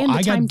 And so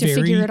I got time to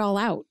figure it all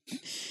out.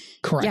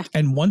 Correct. Yeah.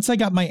 And once I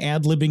got my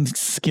ad-libbing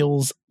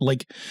skills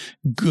like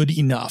good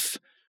enough,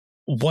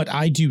 what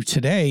I do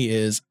today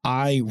is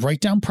I write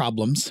down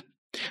problems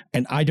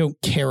and I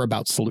don't care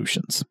about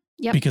solutions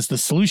because the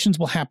solutions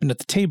will happen at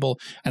the table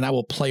and I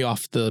will play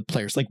off the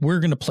players. Like we're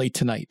going to play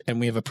tonight and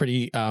we have a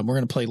pretty, we're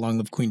going to play Long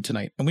Live Queen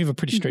tonight and we have a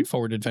pretty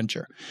straightforward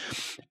adventure.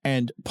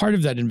 And part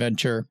of that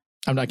adventure,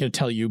 I'm not going to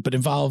tell you, but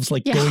involves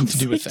like going to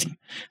do a thing.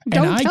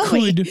 Don't and tell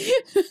me.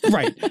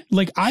 Right.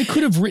 Like I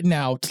could have written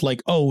out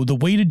like, oh, the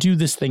way to do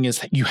this thing is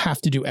you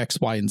have to do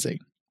X, Y, and Z.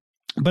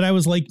 But I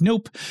was like,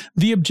 nope,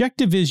 the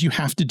objective is you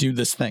have to do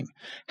this thing.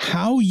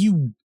 How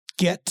you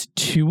get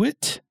to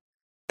it,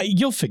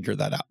 you'll figure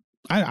that out.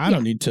 I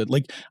don't need to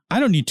I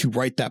don't need to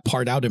write that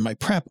part out in my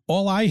prep.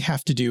 All I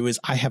have to do is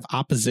I have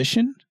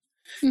opposition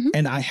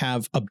and I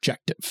have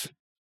objective.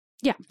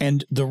 Yeah.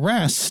 And the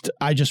rest,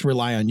 I just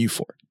rely on you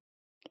for.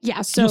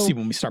 Yeah, so you'll see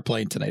when we start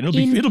playing tonight.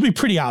 It'll be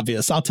pretty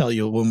obvious. I'll tell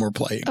you when we're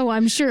playing. Oh,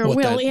 I'm sure it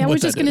will. I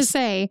was just going to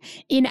say,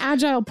 in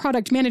agile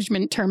product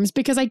management terms,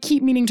 because I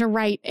keep meaning to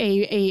write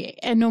a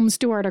Gnome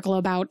Stew article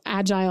about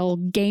agile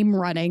game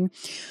running.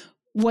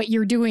 What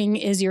you're doing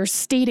is you're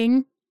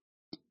stating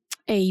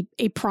a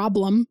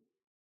problem.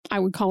 I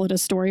would call it a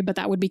story, but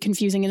that would be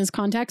confusing in this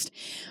context.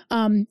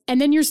 And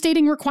then you're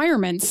stating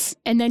requirements,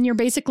 and then you're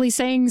basically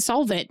saying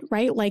solve it,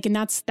 right? Like, and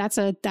that's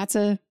a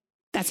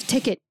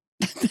ticket.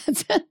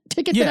 That's a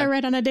ticket that I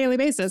read on a daily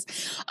basis.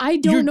 I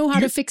don't know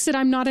how to fix it.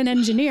 I'm not an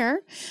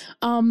engineer.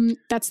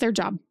 That's their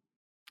job.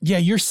 yeah,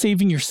 you're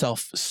saving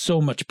yourself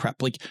so much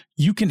prep. Like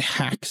you can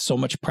hack so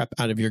much prep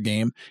out of your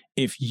game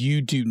if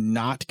you do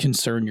not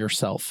concern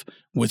yourself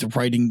with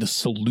writing the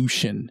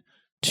solution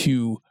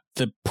to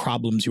the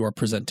problems you are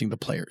presenting the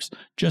players.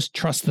 Just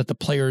trust that the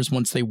players,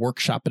 once they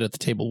workshop it at the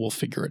table, will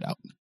figure it out.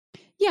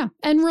 Yeah,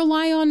 and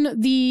rely on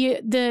the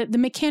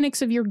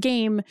mechanics of your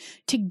game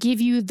to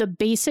give you the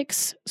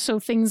basics. So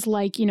things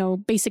like,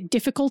 basic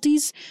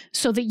difficulties,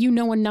 so that you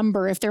know a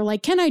number. If they're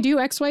like, can I do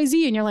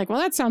XYZ? And you're like, well,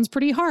 that sounds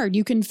pretty hard.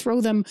 You can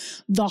throw them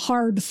the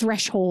hard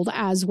threshold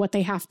as what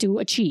they have to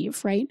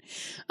achieve, right?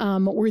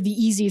 Or the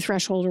easy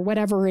threshold or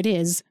whatever it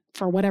is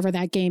for whatever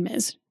that game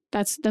is.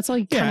 That's all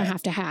you kind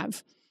of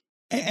have.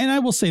 And I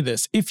will say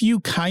this, if you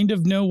kind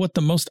of know what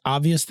the most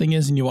obvious thing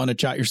is and you want to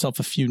jot yourself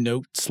a few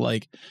notes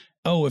like,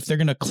 oh, if they're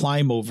going to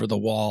climb over the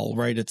wall,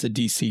 right, it's a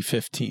DC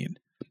 15.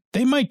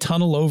 They might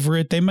tunnel over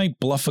it. They might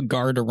bluff a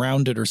guard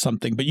around it or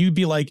something. But you'd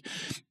be like,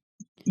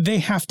 they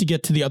have to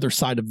get to the other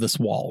side of this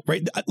wall,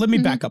 right? Let me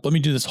back up. Let me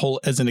do this whole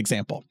as an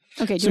example.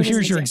 Okay. So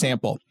here's your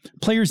example.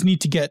 Players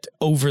need to get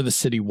over the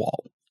city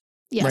wall,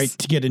 right,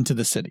 to get into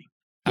the city.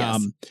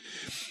 Yes.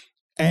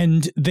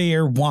 And they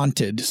are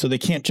wanted. So they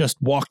can't just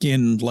walk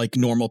in like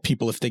normal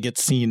people. If they get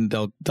seen,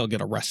 they'll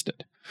get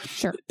arrested.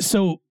 Sure.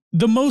 So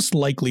the most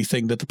likely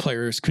thing that the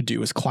players could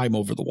do is climb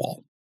over the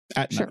wall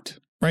at night,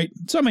 right?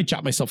 So I might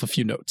jot myself a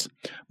few notes.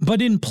 But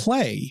in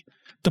play,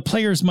 the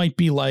players might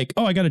be like,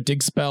 oh, I got a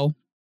dig spell.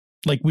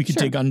 Like we could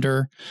dig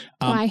under.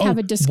 I have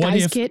a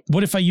disguise kit.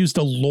 What if I used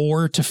a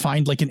lore to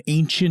find like an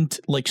ancient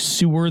like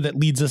sewer that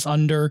leads us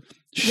under?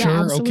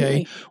 Sure, yeah,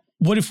 okay.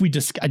 What if we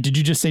did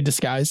you just say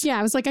disguise? Yeah,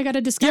 I was like, I got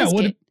a disguise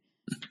kit.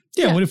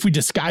 What if we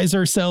disguise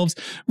ourselves,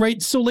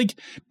 right? So like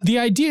the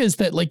idea is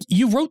that like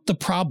you wrote the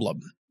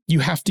problem. You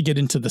have to get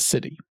into the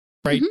city,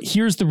 right?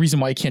 Here's the reason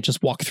why you can't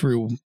just walk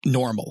through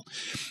normal.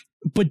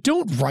 But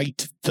don't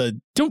write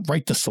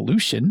the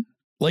solution.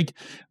 Like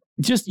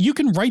just you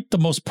can write the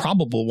most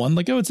probable one,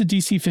 like, oh, it's a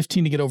DC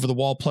 15 to get over the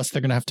wall, plus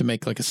they're gonna have to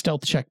make like a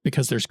stealth check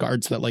because there's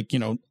guards that like,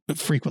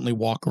 frequently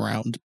walk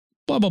around.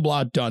 Blah, blah,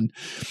 blah, done.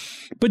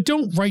 But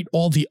don't write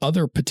all the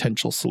other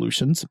potential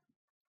solutions.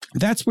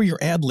 That's where your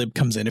ad lib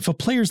comes in. If a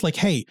player's like,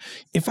 hey,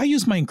 if I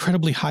use my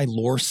incredibly high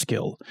lore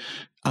skill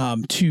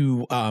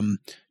to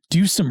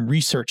do some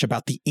research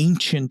about the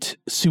ancient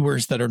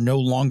sewers that are no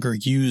longer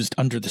used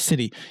under the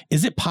city,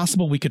 is it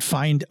possible we could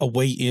find a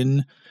way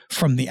in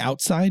from the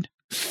outside?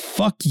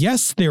 Fuck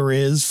yes, there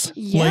is.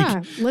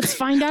 Yeah, let's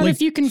find out if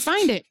you can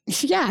find it.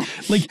 Yeah.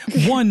 Like,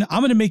 one,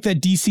 I'm going to make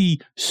that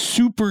DC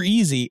super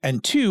easy.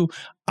 And two,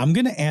 I'm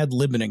going to ad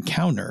lib an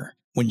encounter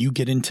when you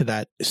get into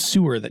that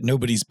sewer that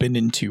nobody's been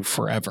into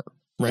forever.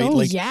 Right?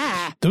 Oh,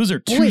 yeah. Those are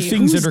two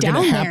things that are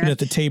going to happen at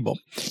the table.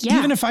 Yeah.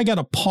 Even if I got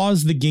to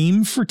pause the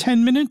game for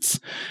 10 minutes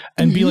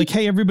and be like,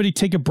 hey, everybody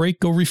take a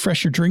break, go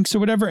refresh your drinks or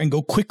whatever, and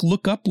go quick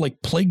look up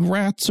like plague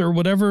rats or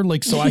whatever,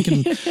 like so I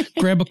can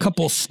grab a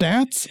couple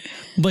stats.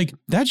 Like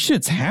that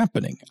shit's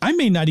happening. I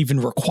may not even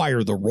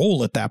require the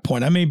roll at that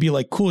point. I may be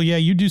like, cool, yeah,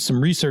 you do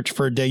some research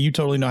for a day. You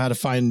totally know how to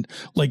find,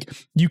 like,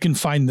 you can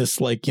find this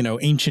like,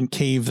 ancient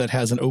cave that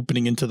has an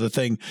opening into the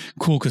thing.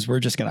 Cool, because I'm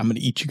going to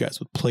eat you guys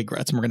with plague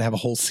rats and we're going to have a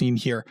whole scene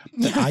here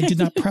that I did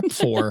not prep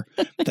for,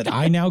 that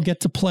I now get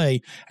to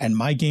play, and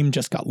my game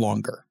just got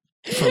longer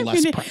for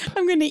less prep.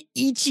 I'm going to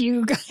eat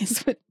you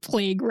guys with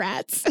plague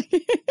rats.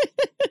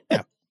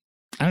 Yeah.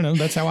 I don't know.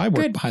 That's how I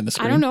work behind the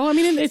screen. I don't know. I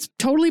mean, it's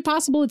totally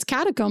possible it's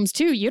catacombs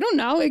too. You don't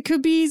know. It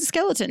could be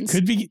skeletons.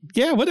 Could be.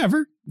 Yeah,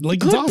 whatever. Like,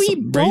 could it's awesome,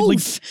 be both. Right?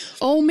 Like,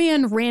 oh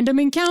man, random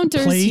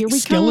encounters. Here we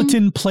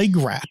skeleton come. Plague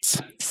rats.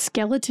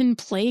 Skeleton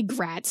plague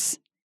rats.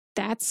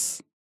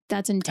 That's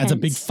intense. That's a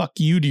big fuck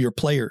you to your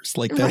players.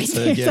 Like that's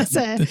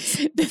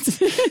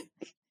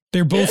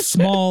they're both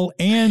small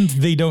and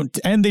they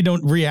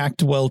don't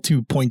react well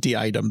to pointy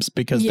items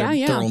because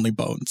they're only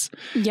bones.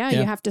 Yeah,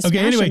 you have to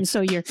smash them.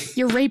 So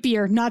your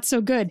rapier not so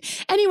good.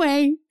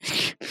 Anyway,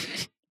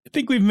 I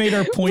think we've made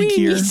our point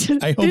here.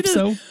 I hope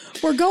so.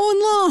 We're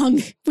going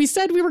long. We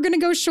said we were going to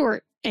go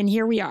short, and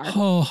here we are.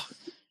 Oh,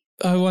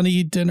 I want to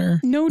eat dinner.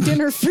 No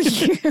dinner for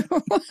you.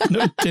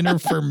 No dinner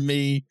for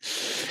me.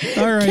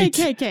 All right.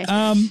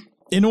 KKK.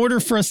 In order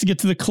for us to get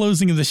to the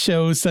closing of the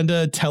show,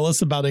 Senda, tell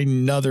us about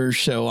another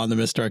show on the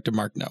Misdirected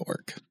Mark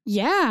Network.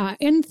 Yeah,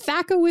 and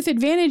Thaka with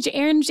Advantage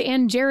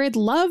and Jared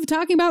love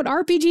talking about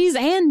RPGs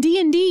and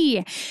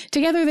D&D.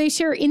 Together, they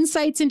share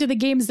insights into the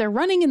games they're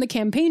running in the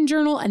campaign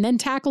journal and then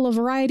tackle a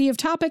variety of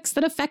topics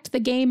that affect the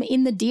game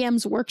in the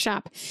DM's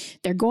workshop.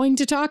 They're going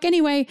to talk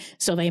anyway,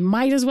 so they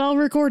might as well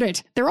record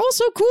it. They're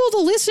also cool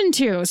to listen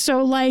to,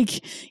 so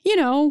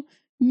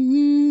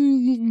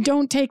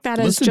don't take that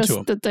as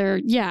just that they're,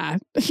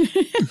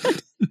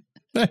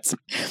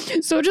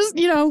 so just,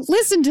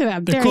 listen to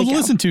them. They're cool to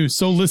listen to,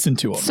 so listen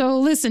to them. So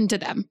listen to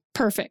them.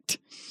 Perfect.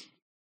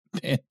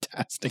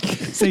 Fantastic.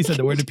 Say,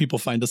 Senda, where do people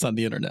find us on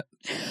the internet?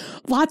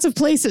 Lots of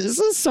places.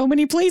 So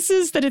many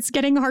places that it's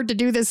getting hard to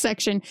do this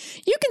section.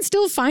 You can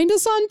still find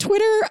us on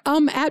Twitter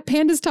at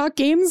Pandas Talk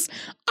Games.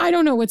 I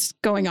don't know what's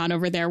going on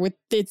over there. With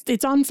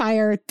it's on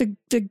fire. The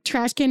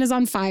trash can is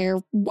on fire.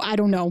 I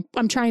don't know.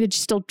 I'm trying to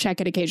still check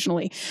it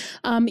occasionally.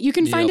 You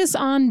can find us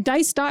on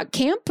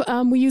dice.camp.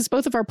 We use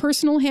both of our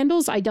personal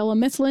handles, Idella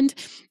Mifflin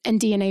and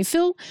DNA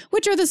Phil,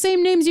 which are the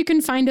same names you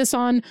can find us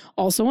on,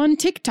 also on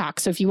TikTok.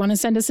 So if you want to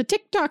send us a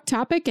TikTok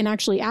topic and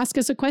actually ask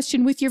us a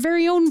question with your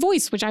very own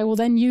voice, which I will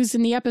then use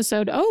in the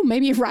episode. Oh,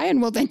 maybe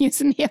Ryan will then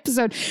use in the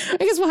episode. I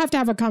guess we'll have to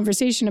have a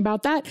conversation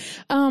about that.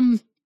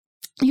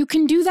 You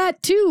can do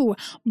that too,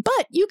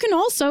 but you can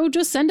also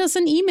just send us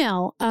an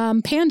email,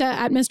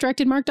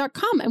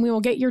 panda@misdirectedmark.com, and we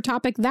will get your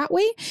topic that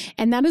way.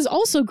 And that is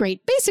also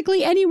great.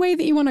 Basically, any way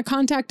that you want to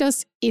contact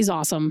us is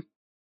awesome.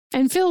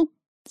 And Phil,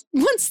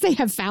 once they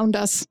have found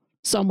us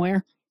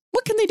somewhere,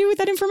 what can they do with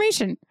that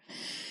information?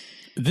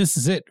 This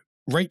is it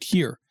right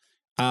here.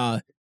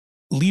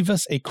 Leave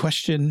us a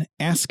question,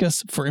 ask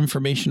us for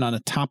information on a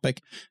topic,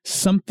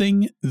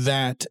 something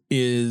that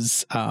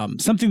is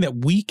something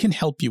that we can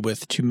help you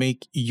with to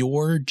make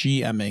your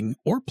GMing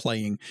or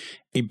playing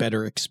a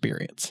better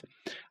experience.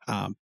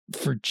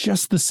 For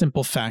just the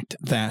simple fact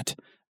that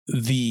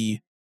the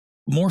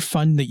more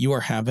fun that you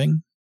are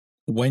having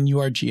when you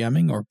are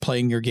GMing or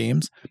playing your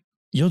games,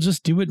 you'll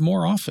just do it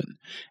more often.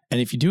 And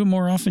if you do it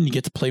more often, you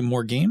get to play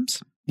more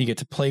games, you get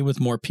to play with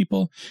more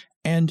people,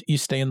 and you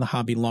stay in the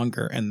hobby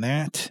longer. And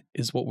that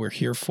is what we're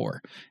here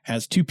for.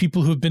 As two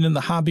people who have been in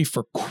the hobby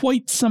for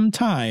quite some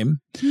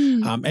time.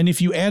 And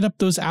if you add up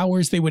those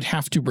hours, they would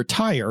have to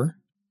retire,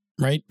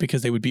 right?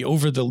 Because they would be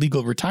over the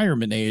legal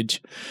retirement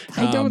age.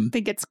 I don't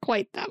think it's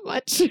quite that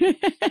much.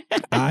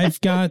 I've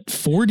got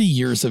 40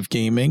 years of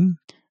gaming.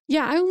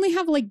 Yeah, I only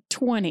have like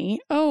 20.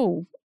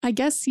 Oh, I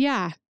guess,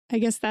 yeah. I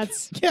guess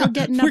that's, we're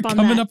getting up on that. We're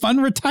coming up on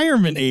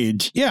retirement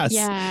age. Yes.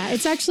 Yeah,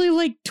 it's actually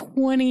like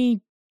 22.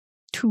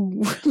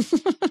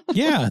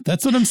 Yeah,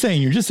 that's what I'm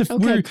saying. You're just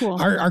cool.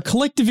 Our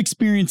collective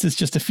experience is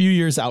just a few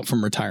years out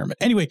from retirement.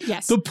 Anyway,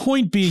 yes. The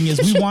point being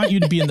is we want you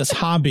to be in this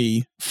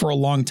hobby for a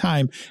long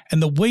time.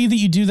 And the way that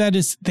you do that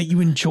is that you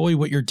enjoy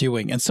what you're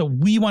doing. And so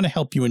we want to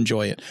help you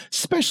enjoy it,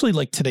 especially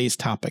like today's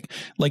topic.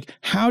 Like,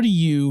 how do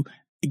you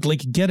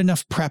get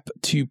enough prep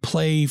to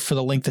play for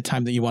the length of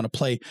time that you want to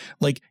play?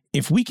 Like,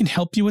 if we can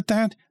help you with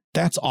that,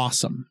 that's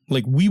awesome.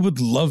 Like, we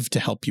would love to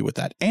help you with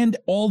that and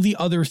all the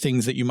other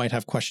things that you might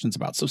have questions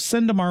about. So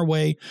send them our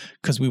way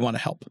because we want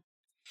to help.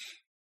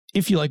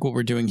 If you like what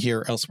we're doing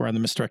here elsewhere on the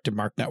Misdirected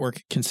Mark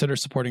Network, consider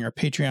supporting our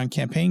Patreon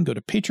campaign. Go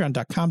to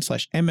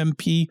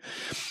patreon.com/MMP.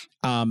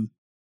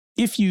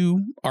 If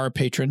you are a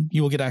patron,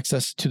 you will get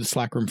access to the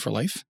Slack Room for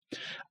Life.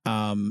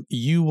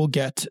 You will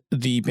get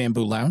the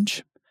Bamboo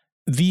Lounge.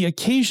 The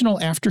occasional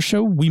after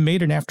show. We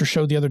made an after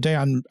show the other day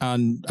on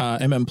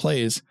MM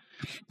Plays.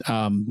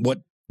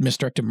 What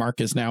Misdirected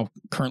Mark is now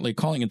currently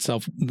calling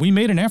itself. We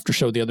made an after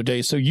show the other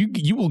day, so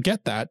you will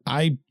get that.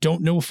 I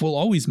don't know if we'll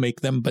always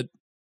make them, but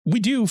we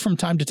do from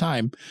time to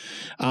time,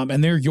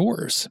 and they're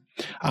yours.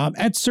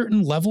 At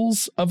certain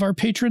levels of our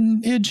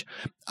patronage,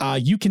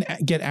 you can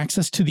get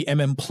access to the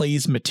MM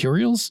Plays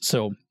materials.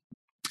 So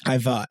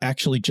I've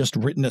actually just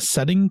written a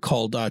setting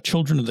called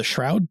Children of the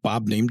Shroud.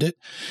 Bob named it.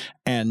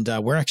 And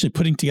we're actually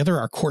putting together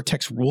our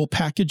Cortex rule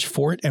package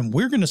for it. And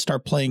we're going to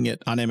start playing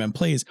it on MM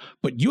Plays.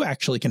 But you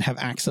actually can have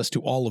access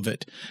to all of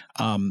it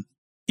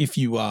if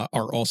you are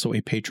also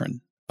a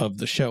patron of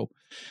the show.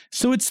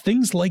 So it's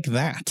things like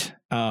that.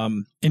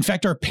 In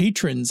fact, our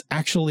patrons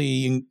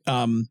actually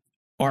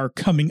are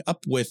coming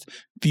up with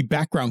the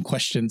background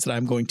questions that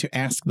I'm going to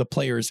ask the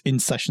players in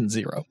session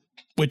 0,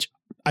 which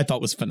I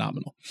thought was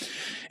phenomenal.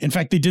 In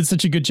fact, they did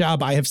such a good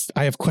job. I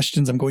have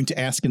questions I'm going to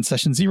ask in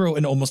session 0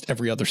 and almost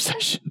every other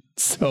session.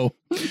 So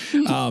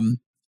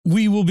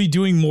we will be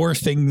doing more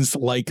things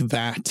like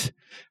that.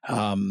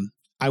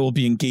 I will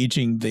be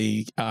engaging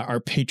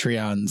our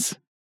Patreons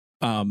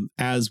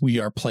as we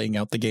are playing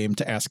out the game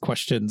to ask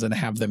questions and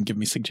have them give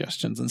me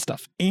suggestions and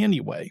stuff.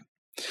 Anyway,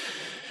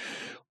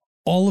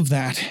 all of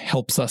that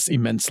helps us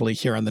immensely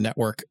here on the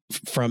network,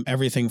 from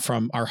everything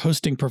from our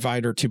hosting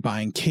provider to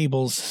buying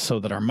cables so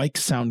that our mics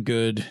sound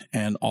good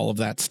and all of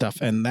that stuff.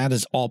 And that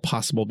is all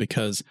possible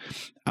because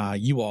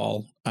you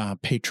all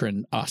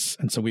patron us.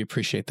 And so we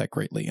appreciate that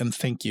greatly. And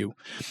thank you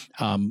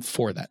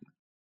for that.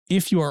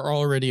 If you are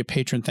already a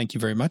patron, thank you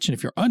very much. And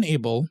if you're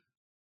unable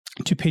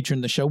to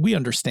patron the show, we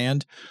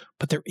understand.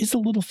 But there is a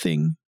little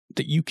thing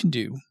that you can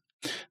do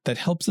that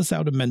helps us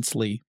out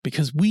immensely,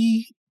 because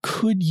we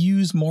could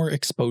use more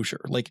exposure.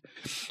 Like,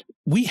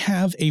 we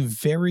have a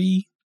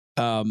very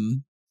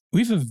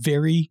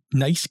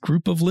nice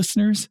group of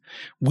listeners.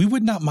 We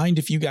would not mind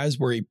if you guys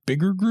were a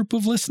bigger group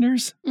of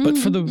listeners, but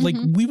for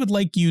we would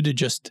like you to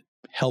just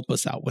help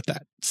us out with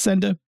that.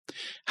 Senda,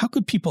 how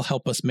could people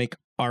help us make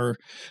our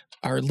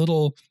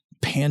little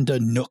panda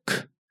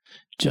nook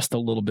just a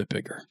little bit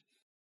bigger?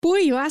 Boy,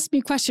 you asked me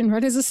a question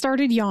right as I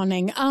started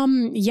yawning.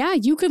 Yeah,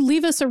 you could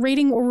leave us a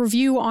rating or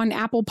review on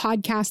Apple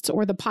Podcasts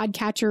or the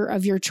podcatcher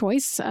of your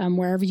choice.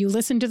 Wherever you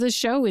listen to this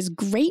show is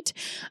great.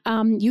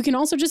 You can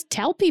also just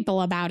tell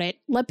people about it.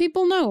 Let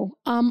people know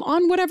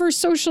on whatever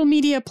social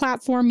media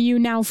platform you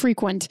now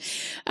frequent.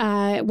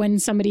 When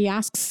somebody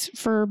asks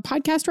for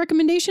podcast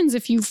recommendations,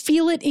 if you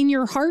feel it in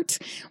your heart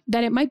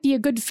that it might be a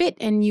good fit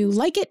and you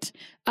like it,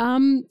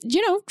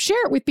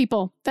 share it with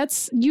people.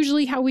 That's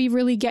usually how we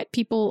really get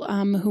people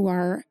who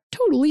are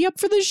totally up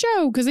for the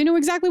show because they know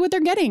exactly what they're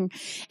getting.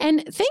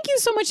 And thank you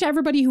so much to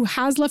everybody who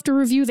has left a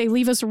review. They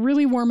leave us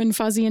really warm and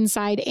fuzzy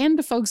inside, and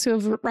the folks who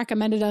have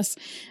recommended us.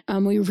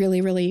 We really,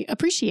 really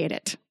appreciate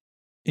it.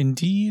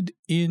 Indeed.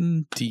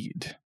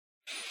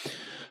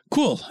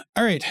 Cool.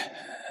 All right.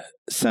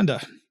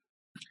 Senda.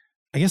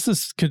 I guess I'm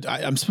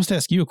supposed to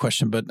ask you a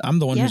question, but I'm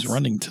the one who's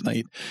running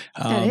tonight.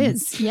 That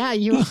is. Yeah,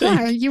 you are.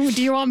 Do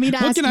you want me to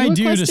ask you a question? What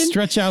can I do to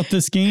stretch out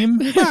this game?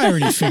 I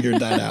already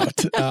figured that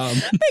out. I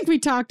think we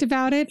talked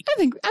about it. I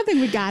think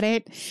we got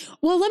it.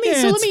 Well, let me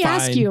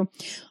ask you.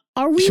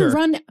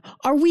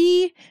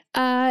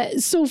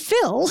 So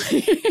Phil,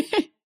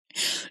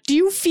 do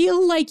you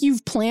feel like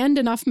you've planned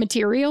enough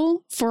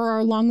material for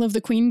our Long Live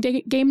the Queen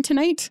game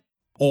tonight?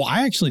 Oh,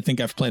 I actually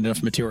think I've planned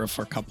enough material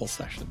for a couple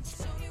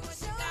sessions.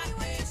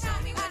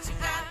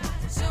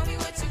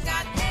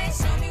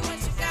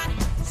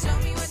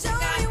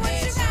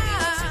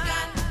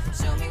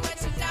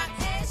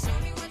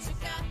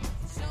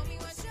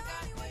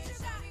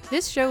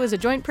 This show is a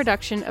joint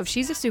production of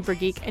She's a Super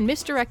Geek and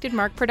Misdirected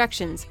Mark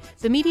Productions,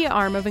 the media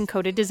arm of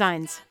Encoded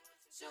Designs.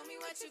 Show me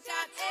what you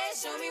got, eh?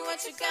 Show me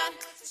what you got.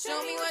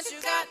 Show me what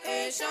you got,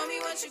 eh? Show me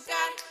what you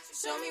got.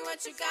 Show me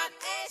what you got,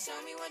 eh?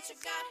 Show me what you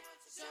got.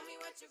 Show me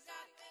what you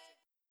got, eh?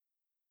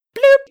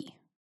 Bloop.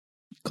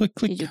 Click.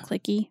 Did you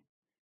clicky?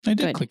 I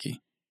did. Good. Clicky.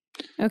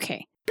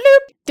 Okay.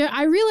 Bloop.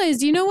 I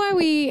realized, you know why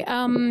we,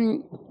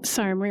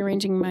 sorry, I'm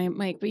rearranging my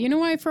mic, but you know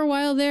why for a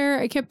while there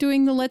I kept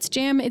doing the Let's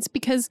Jam? It's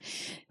because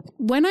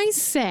when I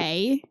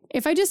say,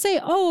 if I just say,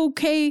 oh,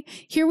 okay,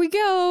 here we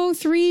go,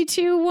 3,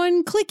 2,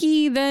 1,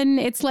 clicky, then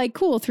it's like,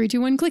 cool, 3,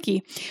 2, 1,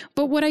 clicky.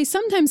 But what I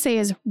sometimes say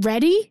is,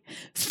 ready,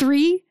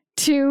 3,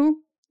 2,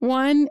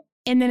 1,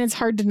 and then it's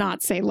hard to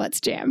not say Let's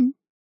Jam.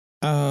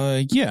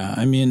 Yeah,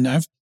 I mean,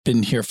 I've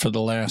been here for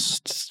the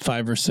last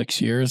 5 or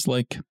 6 years.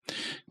 Like,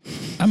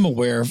 I'm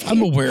aware of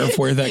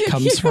where that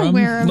comes from.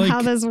 Aware of like,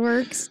 how this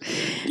works.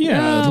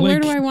 Yeah.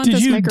 Where do I want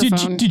this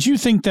microphone? Did you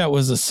think that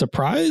was a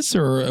surprise,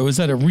 or was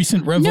that a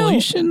recent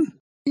revelation?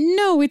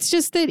 No, it's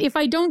just that if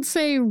I don't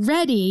say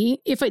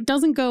ready, if it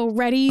doesn't go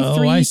ready,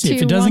 3, I see. 2,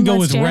 if it doesn't 1, go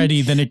with jam,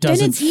 ready, then it doesn't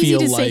then it's easy feel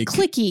to like say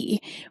clicky,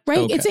 right?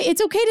 Okay.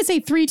 It's okay to say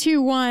 3,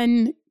 2,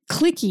 1,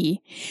 clicky,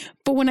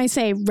 but when I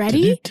say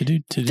ready,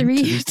 3,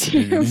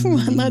 2,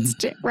 1, let's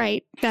do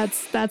right.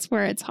 That's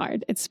where it's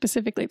hard. It's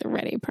specifically the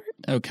ready part.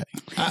 Okay,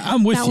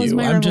 I'm with you.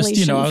 I'm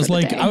just,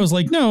 I was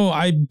like, no,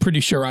 I'm pretty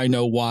sure I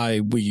know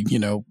why we,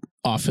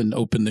 often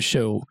open the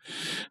show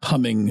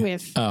humming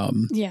with,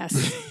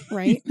 yes,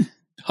 right,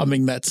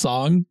 humming that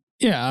song.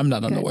 Yeah, I'm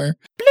not unaware.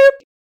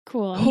 Bloop.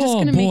 Cool. I'm just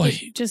going to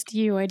make it just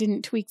you. I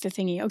didn't tweak the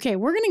thingy. Okay,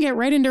 we're going to get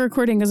right into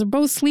recording because we're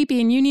both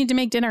sleepy and you need to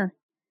make dinner.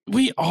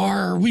 We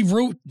are. We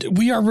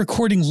are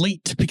recording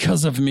late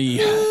because of me.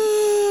 Bloop.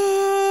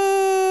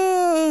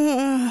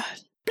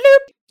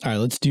 All right,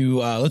 let's do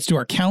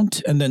our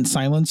count and then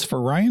silence for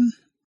Ryan.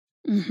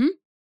 Mm-hmm.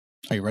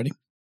 Are you ready?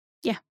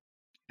 Yeah.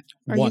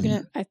 Are 1.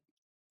 you gonna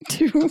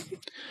 2?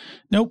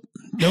 Nope.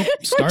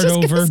 Start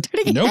over.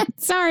 Nope.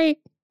 Sorry.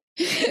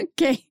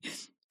 Okay.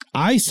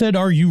 I said,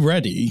 "Are you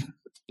ready?"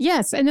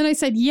 Yes, and then I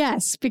said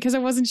yes because I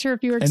wasn't sure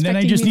if you were expecting and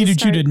then I just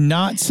needed you to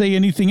not say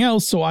anything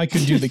else so I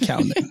could do the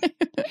counting.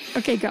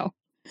 Okay, go.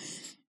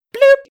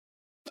 Bloop.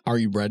 Are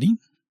you ready?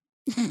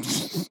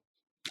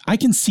 I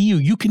can see you.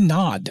 You can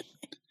nod.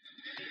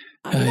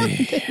 I'm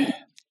nodding.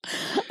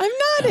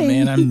 Oh,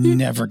 man, I'm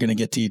never going to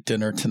get to eat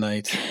dinner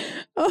tonight.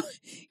 Oh.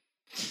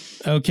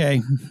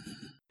 Okay.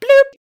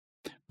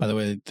 Bloop. By the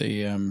way,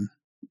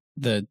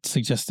 the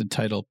suggested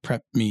title,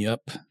 Prep Me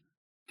Up.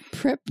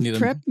 Prep me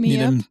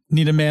up.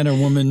 Need a man or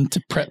woman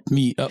to prep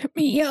me up. Prep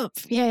me up.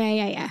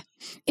 Yeah.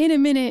 In a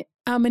minute,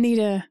 I'm going to need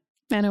a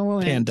man or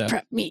woman panda. To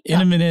prep me up.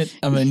 In a minute,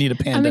 I'm going to need a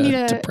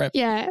panda to prep.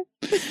 Yeah.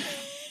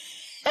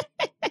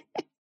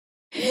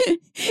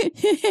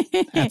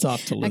 That's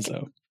off to Lizzo.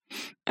 Okay.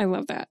 I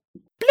love that.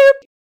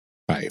 Bloop.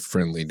 Hi,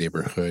 friendly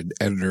neighborhood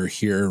editor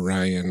here,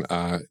 Ryan.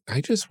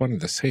 I just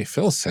wanted to say,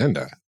 Phil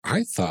Senda,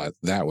 I thought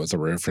that was a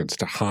reference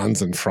to Hans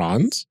and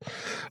Franz.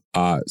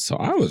 So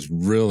I was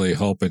really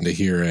hoping to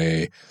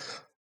hear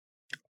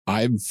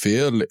I'm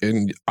Phil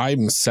and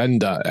I'm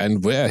Senda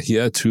and we're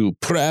here to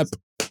prep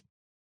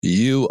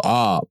you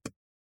up.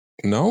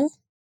 No?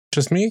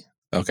 Just me?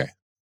 Okay.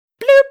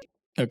 Bloop.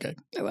 Okay.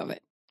 I love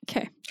it.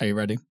 Okay. Are you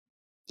ready?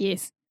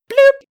 Yes.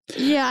 Bloop.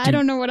 Yeah, I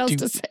don't know what else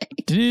to say.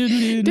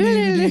 Bloop.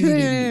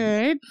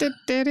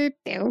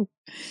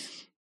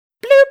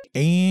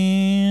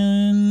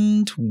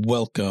 And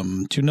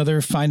welcome to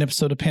another fine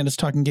episode of Pandas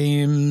Talking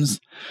Games.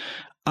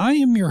 I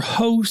am your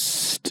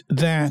host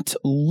that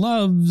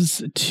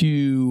loves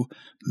to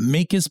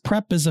make his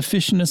prep as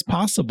efficient as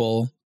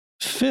possible,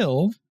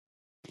 Phil.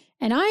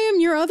 And I am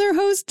your other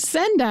host,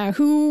 Senda,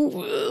 who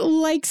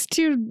likes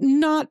to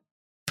not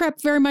prep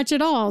very much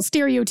at all,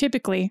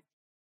 stereotypically.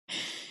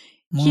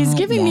 He's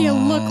giving me a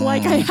look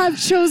like I have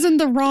chosen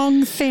the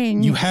wrong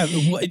thing. You have?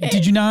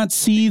 Did you not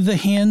see the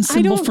hand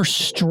symbol for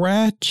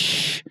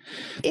stretch?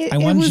 I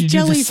wanted you to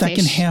do the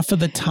second half of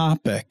the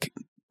topic.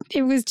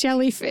 It was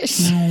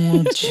jellyfish.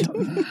 No,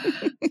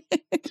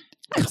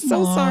 I'm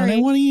so sorry. I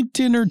want to eat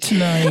dinner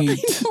tonight.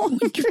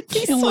 You're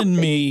killing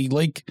me.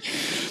 Like,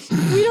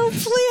 we don't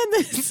plan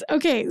this.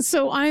 Okay,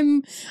 so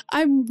I'm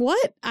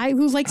what?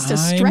 Who likes to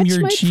stretch my I'm your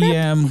prep?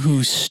 GM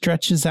who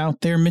stretches out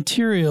their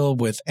material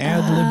with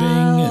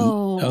ad-libbing.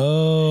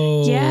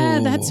 Yeah,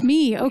 that's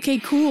me. Okay,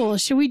 cool.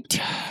 Should we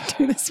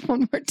do this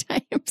one more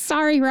time?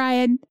 Sorry,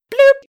 Ryan.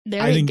 Bloop.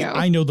 There you go.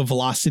 I know the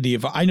velocity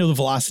of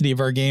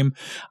our game.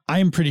 I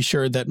am pretty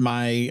sure that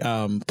my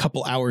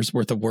couple hours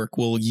worth of work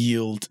will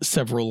yield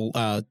several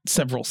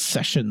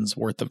sessions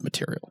worth of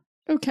material.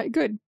 Okay,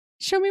 good.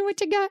 Show me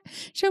what you got.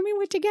 Show me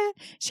what you got.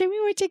 Show me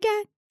what you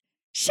got.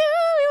 Show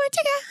me what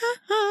you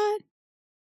got.